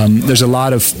 There's a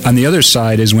lot of, on the other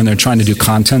side is when they're trying to do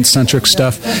content-centric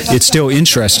stuff, it's still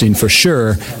interesting for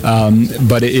sure,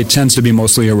 but it tends to be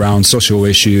mostly around social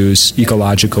issues,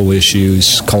 ecological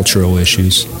issues, cultural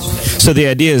issues. So the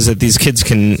idea is that these kids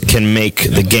can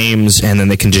make the games and then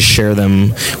they can just share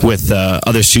them with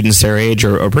other students their age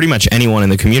or pretty much anyone in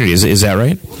the community. Is that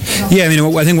right? Yeah,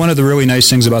 I think one of the really nice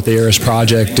things about the ARIS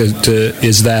project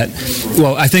is that,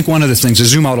 well, I think one of the things, to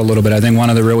zoom out a little bit, I think one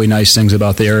of the really nice things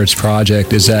about the ARIS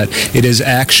project is that it is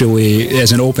actually,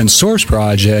 as an open source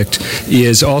project,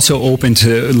 is also open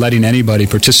to letting anybody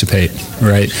participate,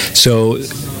 right? So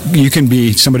you can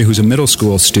be somebody who's a middle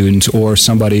school student or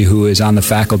somebody who is on the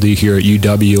faculty here at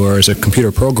UW or as a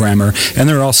computer programmer, and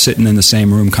they're all sitting in the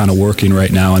same room kind of working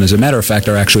right now, and as a matter of fact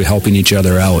are actually helping each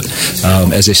other out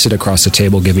as they sit across the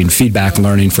table giving feedback,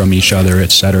 learning from each other,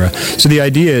 etc. So the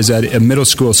idea is that a middle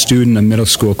school student, a middle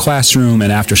school classroom,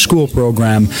 an after school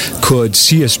program could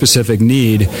see a specific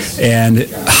need and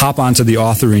hop onto the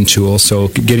authoring tool, so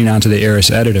getting onto the ARIS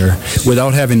editor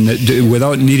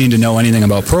without needing to know anything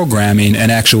about programming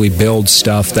and actually build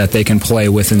stuff that they can play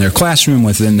within their classroom,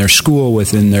 within their school,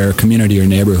 within their community or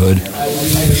neighborhood.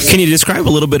 Can you describe a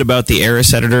little bit about the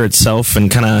ARIS editor itself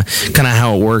and kind of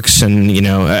how it works? And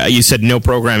you said no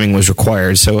programming was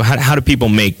required. So how do people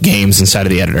make games inside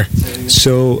of the editor?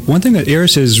 So one thing that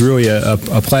ARIS is really a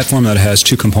platform that has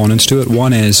two components to it.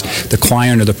 One is the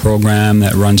client of the program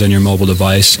that runs on your mobile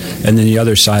device, and then the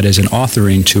other side is an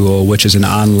authoring tool, which is an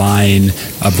online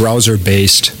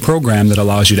browser-based program that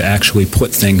allows you to actually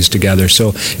put things together. So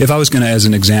if I was going to, as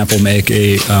an example, make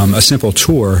a simple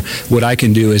tour, what I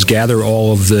can do is gather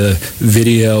all of the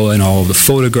video and all of the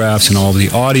photographs and all of the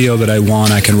audio that I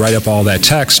want. I can write up all that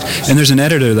text, and there's an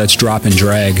editor that's drop and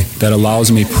drag that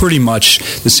allows me pretty much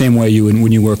the same way you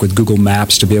when you work with Google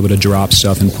Maps to be able to drop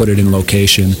stuff and put it in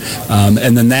location.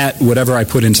 And then whatever I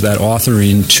put into that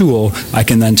authoring tool, I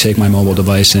can then take my mobile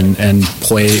device and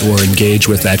play or engage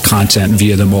with that content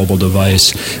via the mobile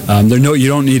device. You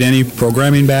don't need any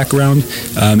programming background.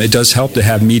 It does help to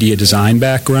have media design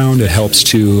background. It helps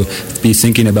to be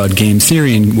thinking about game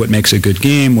theory and what makes a good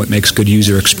game, what makes good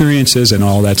user experiences, and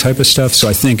all that type of stuff. So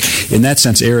I think in that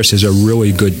sense, ARIS is a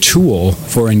really good tool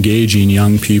for engaging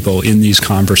young people in these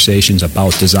conversations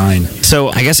about design. So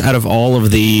I guess out of all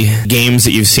of the games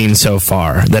that you've seen so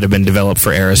far that have been developed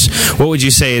for ARIS, what would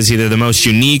you say is either the most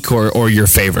unique or your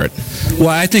favorite? Well,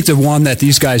 I think the one that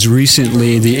these guys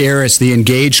recently, the ARIS, the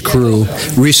Engage crew,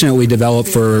 recently developed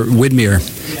for Widmer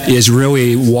is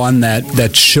really one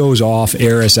that shows off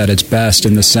Eris at its best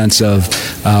in the sense of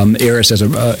Eris as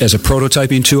a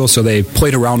prototyping tool. So they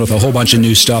played around with a whole bunch of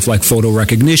new stuff like photo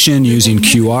recognition, using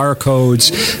QR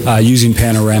codes, using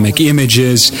panoramic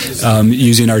images,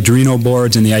 using Arduino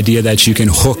boards, and the idea that you can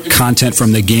hook content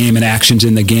from the game and actions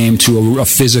in the game to a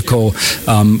physical,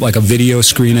 like a video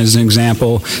screen as an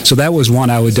example. So that was one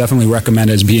I would definitely recommend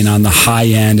as being on the high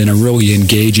end and a really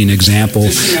engaging example.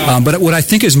 But what I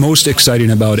think is most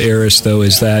exciting about Eris, though,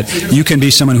 is that you can be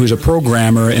someone who's a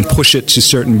programmer and push it to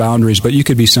certain boundaries, but you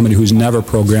could be somebody who's never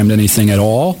programmed anything at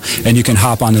all, and you can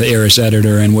hop onto the Eris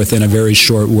editor, and within a very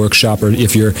short workshop, or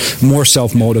if you're more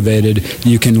self-motivated,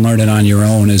 you can learn it on your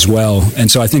own as well.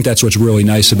 And so I think that's what's really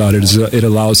nice about it, is it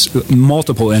allows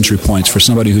multiple entry points for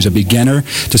somebody who's a beginner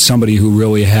to somebody who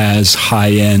really has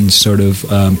high-end sort of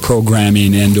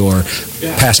programming and or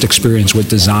past experience with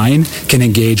design, can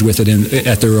engage with it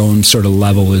at their own sort of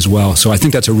level as well. So I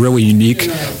think that's a really unique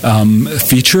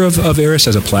feature of Eris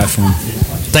as a platform.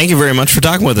 Thank you very much for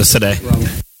talking with us today.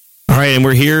 All right, and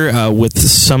we're here with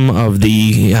some of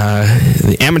the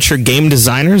amateur game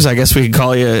designers. I guess we could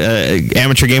call you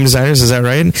amateur game designers. Is that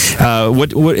right?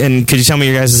 What? And could you tell me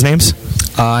your guys' names?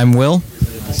 I'm Will.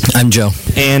 I'm Joe.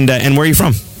 And where are you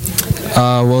from?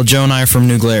 Well, Joe and I are from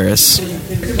New Glarus.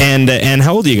 And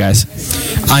how old are you guys?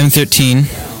 I'm 13.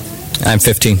 I'm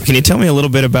 15. Can you tell me a little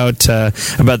bit about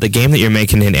the game that you're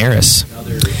making in Eris?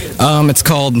 It's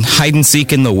called Hide and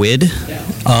Seek in the Wid.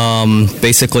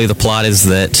 Basically, the plot is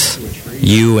that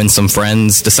you and some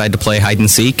friends decide to play hide and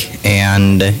seek,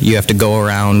 and you have to go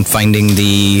around finding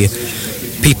the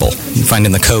people,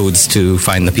 finding the codes to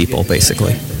find the people,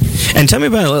 basically. And tell me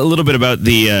about a little bit about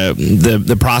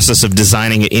the process of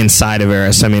designing it inside of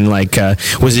Eris. I mean, like,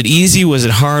 was it easy? Was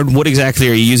it hard? What exactly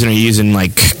are you using? Are you using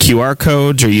like QR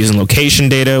codes? Are you using location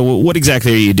data? What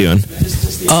exactly are you doing?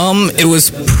 It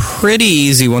was pretty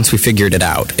easy once we figured it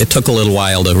out. It took a little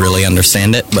while to really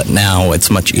understand it, but now it's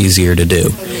much easier to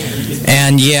do.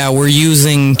 And yeah, we're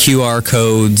using QR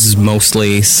codes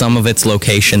mostly. Some of it's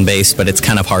location-based, but it's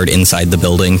kind of hard inside the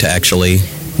building to actually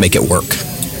make it work.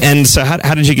 And so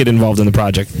how did you get involved in the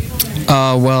project?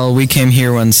 Well, we came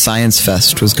here when Science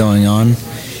Fest was going on,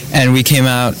 and we came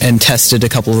out and tested a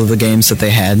couple of the games that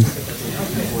they had.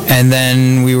 And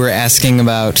then we were asking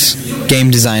about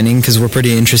game designing, because we're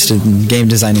pretty interested in game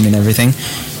designing and everything.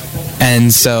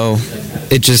 And so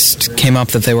it just came up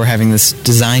that they were having this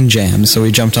design jam, so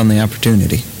we jumped on the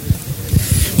opportunity.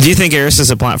 Do you think Eris is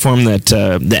a platform that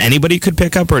anybody could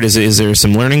pick up, or is there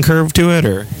some learning curve to it?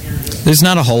 Or there's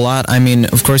not a whole lot. I mean,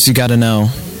 of course, you got to know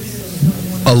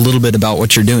a little bit about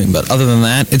what you're doing, but other than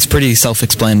that, it's pretty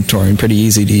self-explanatory and pretty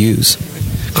easy to use.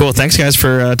 Cool. Thanks, guys,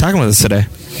 for talking with us today.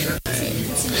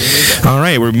 All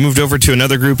right, we're moved over to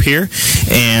another group here,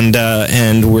 and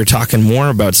we're talking more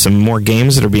about some more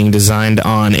games that are being designed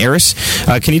on Eris.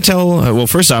 Can you tell? Well,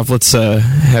 first off, let's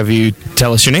have you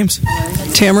tell us your names.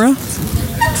 Tamara.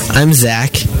 I'm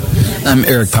Zach. I'm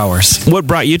Eric Powers. What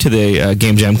brought you to the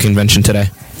Game Jam convention today?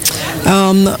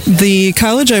 The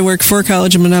college I work for,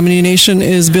 College of Menominee Nation,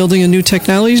 is building a new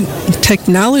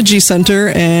technology center,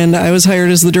 and I was hired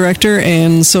as the director,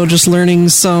 and so just learning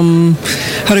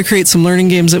how to create some learning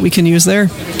games that we can use there.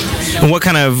 And what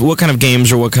kind of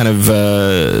games or what kind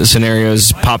of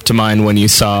scenarios popped to mind when you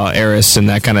saw Eris and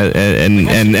that kind of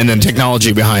and the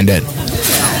technology behind it?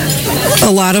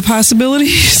 A lot of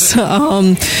possibilities.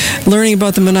 Learning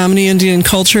about the Menominee Indian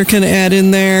culture can add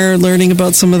in there. Learning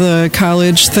about some of the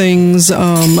college things.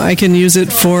 I can use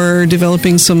it for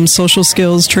developing some social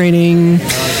skills training.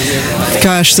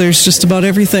 Gosh, there's just about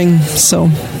everything. So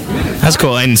that's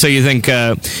cool. And so you think?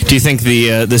 Do you think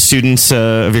the students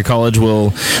of your college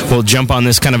will jump on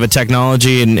this kind of a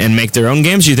technology and make their own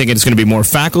games? Do you think it's going to be more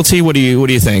faculty? What do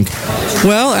you think?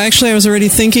 Well, actually, I was already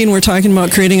thinking. We're talking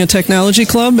about creating a technology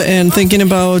club and thinking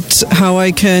about how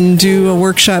I can do a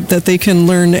workshop that they can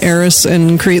learn Eris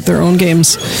and create their own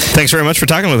games. Thanks very much for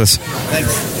talking with us.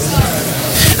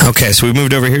 Okay, so we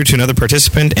moved over here to another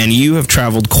participant, and you have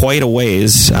traveled quite a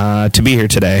ways to be here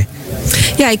today.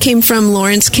 Yeah, I came from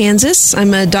Lawrence, Kansas.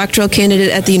 I'm a doctoral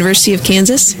candidate at the University of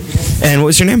Kansas. And what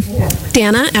was your name?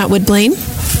 Dana Atwood Blaine.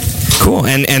 Cool.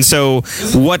 And so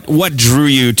what drew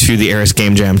you to the Eris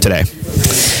Game Jam today?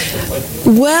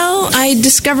 Well, I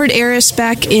discovered Eris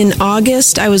back in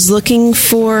August. I was looking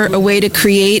for a way to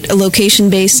create a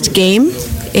location-based game,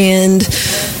 and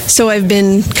So I've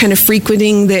been kind of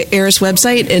frequenting the Eris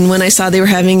website, and when I saw they were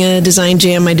having a design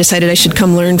jam, I decided I should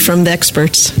come learn from the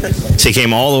experts. So you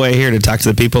came all the way here to talk to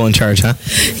the people in charge, huh?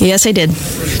 Yes, I did.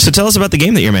 So tell us about the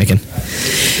game that you're making.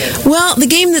 Well, the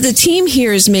game that the team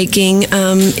here is making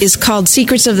is called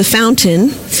Secrets of the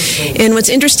Fountain, and what's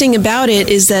interesting about it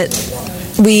is that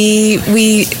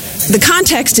the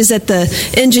context is that the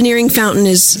engineering fountain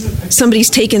is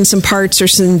somebody's taken some parts or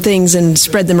some things and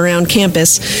spread them around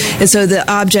campus, and so the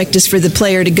object is for the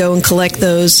player to go and collect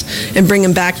those and bring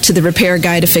them back to the repair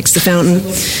guy to fix the fountain.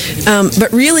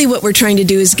 But really what we're trying to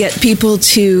do is get people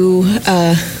to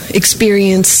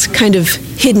experience kind of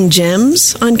hidden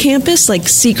gems on campus, like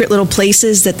secret little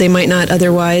places that they might not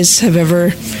otherwise have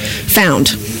ever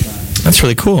found. That's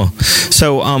really cool.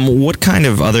 So, what kind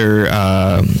of other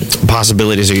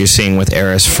possibilities are you seeing with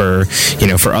Eris for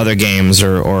other games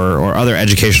or other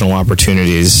educational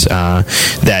opportunities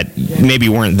that maybe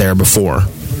weren't there before?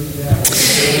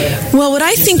 Well, what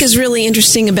I think is really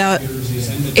interesting about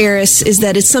Eris is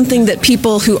that it's something that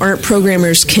people who aren't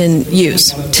programmers can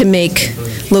use to make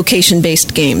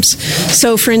location-based games.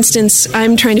 So, for instance,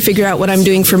 I'm trying to figure out what I'm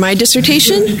doing for my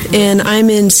dissertation, and I'm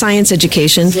in science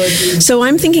education. So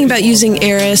I'm thinking about using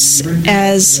Eris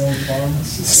as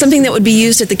something that would be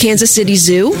used at the Kansas City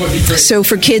Zoo. So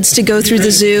for kids to go through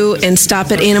the zoo and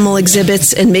stop at animal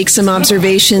exhibits and make some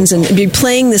observations and be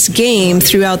playing this game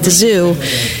throughout the zoo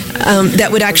that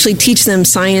would actually teach them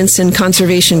science and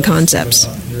conservation concepts.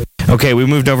 Okay, we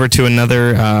moved over to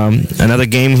another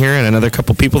game here and another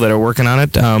couple people that are working on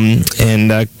it.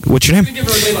 And what's your name?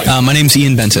 My name's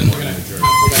Ian Benton.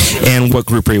 And what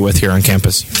group are you with here on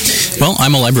campus? Well,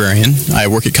 I'm a librarian. I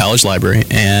work at College Library,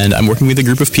 and I'm working with a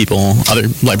group of people, other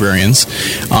librarians,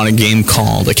 on a game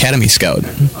called Academy Scout.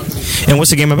 And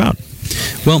what's the game about?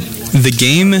 Well, the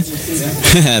game,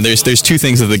 there's two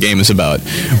things that the game is about.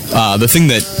 The thing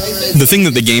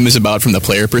that the game is about from the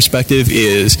player perspective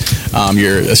is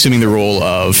you're assuming the role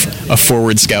of a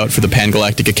forward scout for the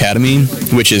Pan-Galactic Academy,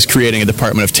 which is creating a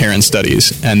Department of Terran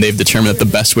Studies, and they've determined that the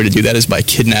best way to do that is by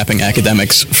kidnapping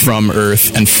academics from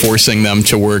Earth and forcing them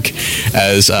to work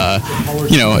as,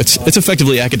 it's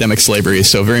effectively academic slavery,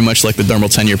 so very much like the normal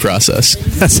tenure process.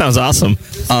 That sounds awesome.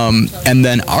 And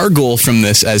then our goal from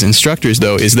this as instructors,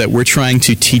 though, is that we're trying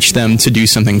to teach them to do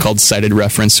something called cited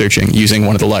reference searching using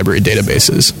one of the library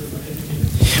databases.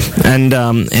 And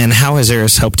how has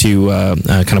Eris helped you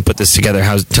kind of put this together?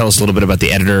 Tell us a little bit about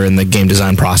the editor and the game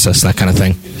design process, that kind of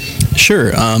thing.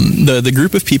 Sure. The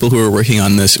group of people who were working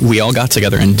on this, we all got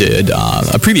together and did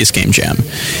a previous game jam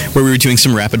where we were doing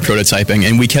some rapid prototyping,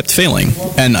 and we kept failing.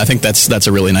 And I think that's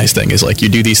a really nice thing, is like you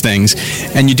do these things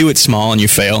and you do it small and you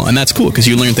fail, and that's cool because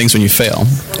you learn things when you fail.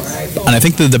 And I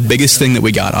think that the biggest thing that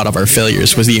we got out of our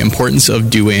failures was the importance of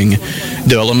doing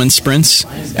development sprints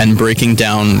and breaking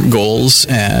down goals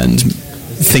and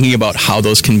thinking about how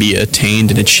those can be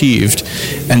attained and achieved.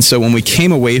 And so when we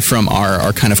came away from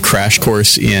our kind of crash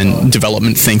course in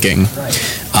development thinking,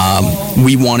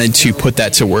 we wanted to put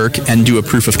that to work and do a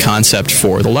proof of concept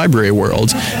for the library world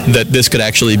that this could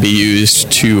actually be used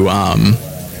to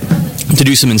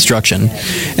do some instruction.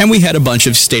 And we had a bunch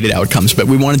of stated outcomes, but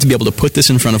we wanted to be able to put this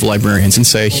in front of librarians and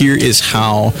say, here is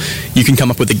how you can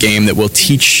come up with a game that will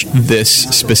teach this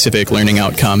specific learning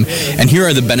outcome, and here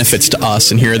are the benefits to us,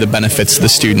 and here are the benefits to the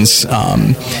students.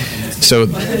 So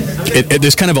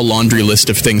there's kind of a laundry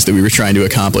list of things that we were trying to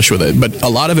accomplish with it, but a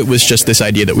lot of it was just this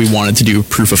idea that we wanted to do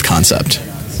proof of concept.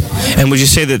 And would you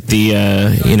say that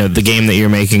the game that you're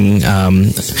making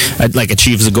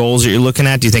achieves the goals that you're looking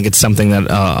at? Do you think it's something that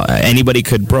anybody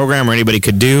could program or anybody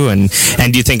could do? And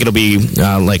do you think it'll be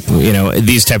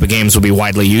these type of games will be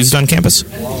widely used on campus?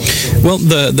 Well,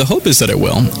 the hope is that it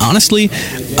will. Honestly,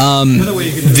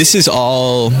 this is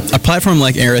all a platform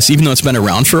like Eris, even though it's been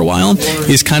around for a while,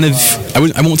 is kind of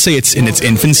I won't say it's in its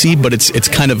infancy, but it's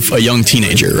kind of a young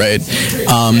teenager, right?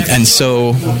 And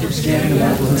so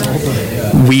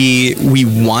we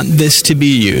want this to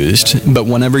be used, but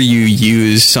whenever you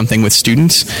use something with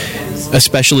students,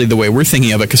 especially the way we're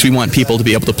thinking of it, because we want people to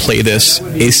be able to play this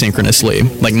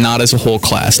asynchronously, like not as a whole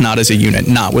class, not as a unit,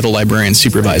 not with a librarian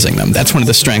supervising them. That's one of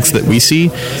the strengths that we see,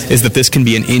 is that this can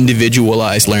be an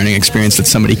individualized learning experience that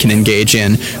somebody can engage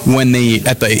in when they,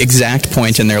 at the exact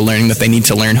point in their learning that they need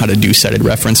to learn how to do cited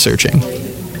reference searching.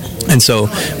 And so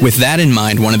with that in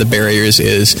mind, one of the barriers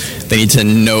is they need to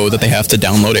know that they have to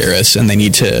download Eris, and they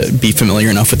need to be familiar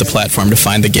enough with the platform to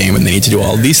find the game, and they need to do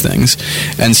all of these things.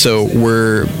 And so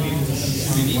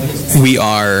we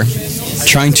are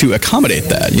trying to accommodate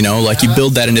that, like you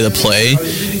build that into the play,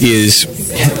 is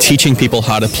teaching people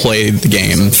how to play the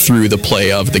game through the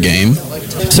play of the game.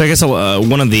 So I guess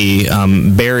one of the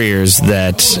barriers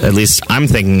that at least I'm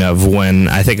thinking of when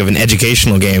I think of an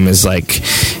educational game is like,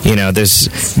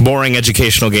 there's boring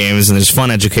educational games and there's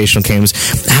fun educational games.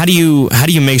 How do you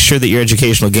make sure that your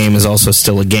educational game is also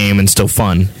still a game and still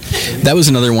fun? That was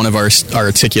another one of our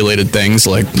articulated things.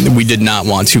 Like, we did not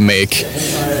want to make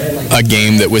a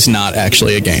game that was not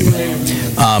actually a game.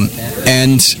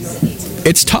 And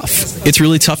it's tough. It's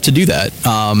really tough to do that.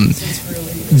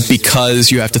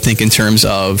 Because you have to think in terms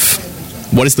of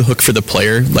what is the hook for the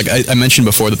player. Like I mentioned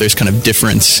before, that there's kind of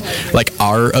difference. Like,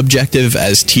 our objective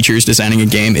as teachers designing a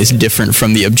game is different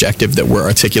from the objective that we're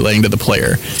articulating to the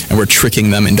player, and we're tricking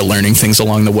them into learning things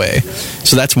along the way.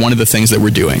 So that's one of the things that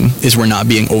we're doing, is we're not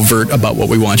being overt about what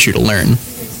we want you to learn.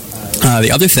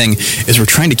 The other thing is we're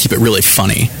trying to keep it really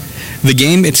funny. The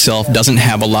game itself doesn't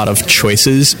have a lot of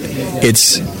choices.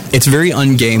 It's very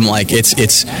ungame-like.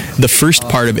 It's the first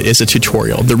part of it is a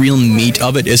tutorial. The real meat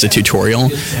of it is a tutorial,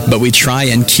 but we try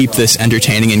and keep this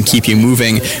entertaining and keep you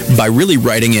moving by really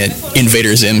writing it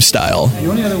Invader Zim style.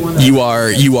 You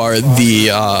are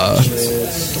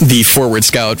the forward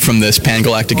scout from this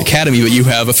Pan-Galactic Academy, but you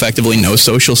have effectively no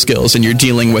social skills, and you're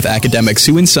dealing with academics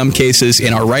who, in some cases,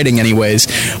 in our writing anyways,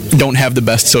 don't have the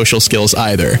best social skills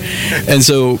either. And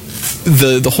so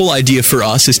the whole idea for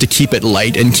us is to keep it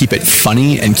light and keep it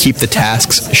funny and keep the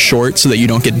tasks short so that you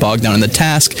don't get bogged down in the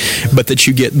task, but that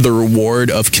you get the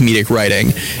reward of comedic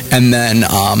writing. And then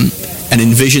an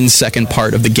envisioned second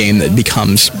part of the game that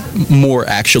becomes more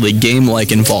actually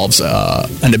game-like involves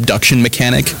an abduction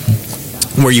mechanic,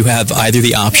 where you have either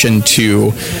the option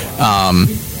to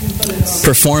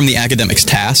perform the academic's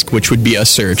task, which would be a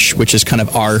search, which is kind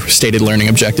of our stated learning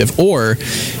objective, or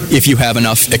if you have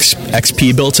enough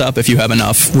XP built up, if you have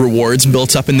enough rewards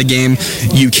built up in the game,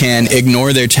 you can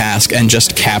ignore their task and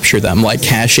just capture them, like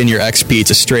cash in your XP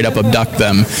to straight up abduct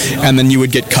them, and then you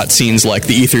would get cutscenes like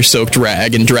the ether-soaked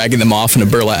rag and dragging them off in a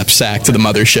burlap sack to the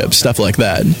mothership, stuff like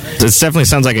that. This definitely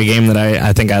sounds like a game that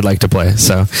I think I'd like to play.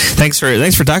 So thanks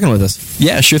for talking with us.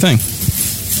 Yeah, sure thing.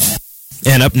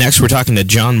 And up next, we're talking to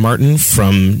John Martin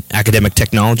from Academic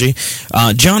Technology.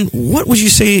 John, what would you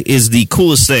say is the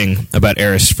coolest thing about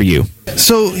Eris for you?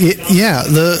 So, yeah,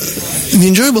 the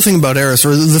enjoyable thing about Eris,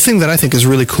 or the thing that I think is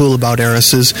really cool about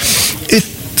Eris, is it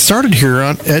started here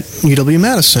at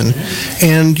UW-Madison,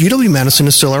 and UW-Madison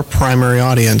is still our primary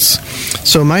audience.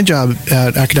 So my job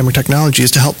at Academic Technology is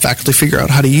to help faculty figure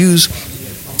out how to use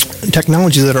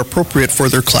technology that are appropriate for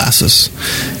their classes.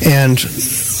 And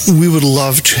we would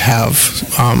love to have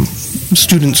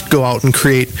students go out and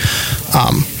create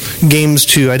games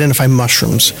to identify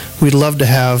mushrooms. We'd love to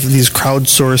have these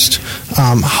crowdsourced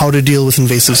how to deal with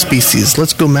invasive species.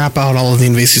 Let's go map out all of the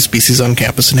invasive species on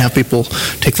campus and have people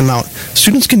take them out.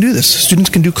 Students can do this. Students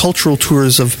can do cultural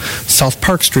tours of South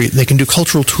Park Street. They can do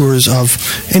cultural tours of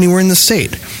anywhere in the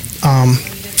state.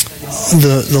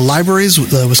 The libraries,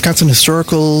 the Wisconsin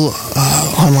Historical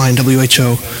Online,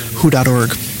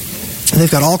 who.org,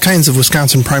 they've got all kinds of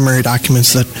Wisconsin primary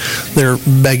documents that they're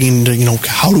begging to,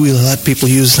 how do we let people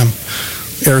use them?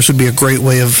 Eris would be a great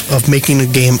way of making a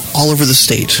game all over the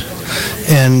state.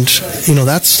 And,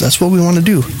 that's what we want to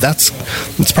do. That's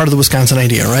part of the Wisconsin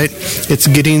idea, right? It's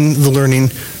getting the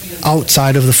learning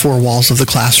outside of the four walls of the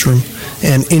classroom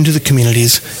and into the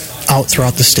communities out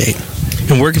throughout the state.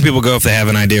 And where can people go if they have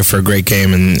an idea for a great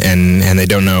game and they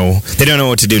don't know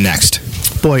what to do next?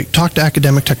 Boy, talk to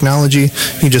Academic Technology.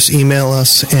 You just email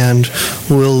us, and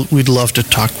we'd love to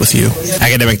talk with you.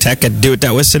 Academic Tech at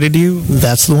doit.westcity.edu?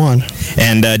 That's the one.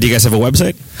 And do you guys have a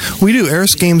website? We do.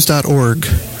 erisgames.org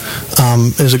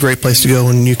is a great place to go,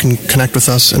 and you can connect with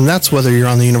us, and that's whether you're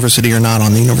on the university or not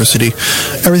on the university.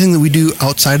 Everything that we do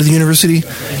outside of the university,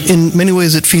 in many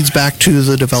ways it feeds back to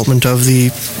the development of the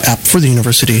app for the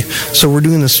university. So we're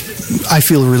doing this, I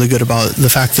feel really good about the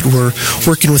fact that we're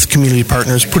working with community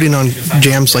partners, putting on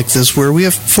jams like this where we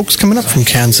have folks coming up from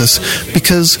Kansas,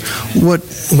 because what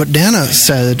Dana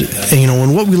said,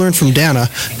 and what we learned from Dana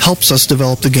helps us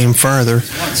develop the game farther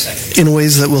in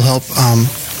ways that will help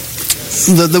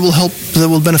that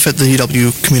will benefit the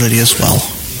UW community as well.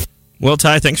 Well,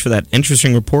 Ty, thanks for that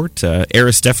interesting report.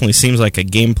 Eris definitely seems like a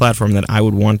game platform that I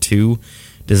would want to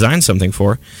design something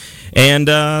for. And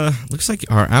looks like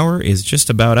our hour is just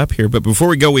about up here. But before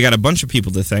we go, we got a bunch of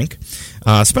people to thank.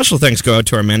 Special thanks go out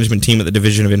to our management team at the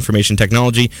Division of Information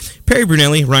Technology: Perry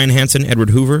Brunelli, Ryan Hansen, Edward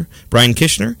Hoover, Brian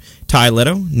Kishner, Ty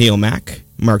Leto, Neil Mack,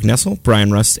 Mark Nessel,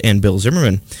 Brian Rust, and Bill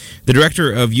Zimmerman. The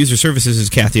Director of User Services is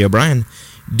Kathy O'Brien.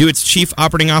 DoIT's Chief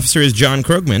Operating Officer is John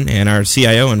Krogman, and our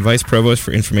CIO and Vice Provost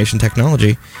for Information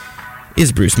Technology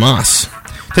is Bruce Moss.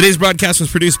 Today's broadcast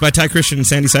was produced by Ty Christian,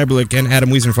 Sandy Cyberlick, and Adam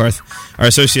Wiesenfarth. Our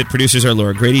associate producers are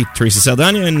Laura Grady, Teresa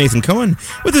Saldana, and Nathan Cohen,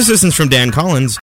 with assistance from Dan Collins.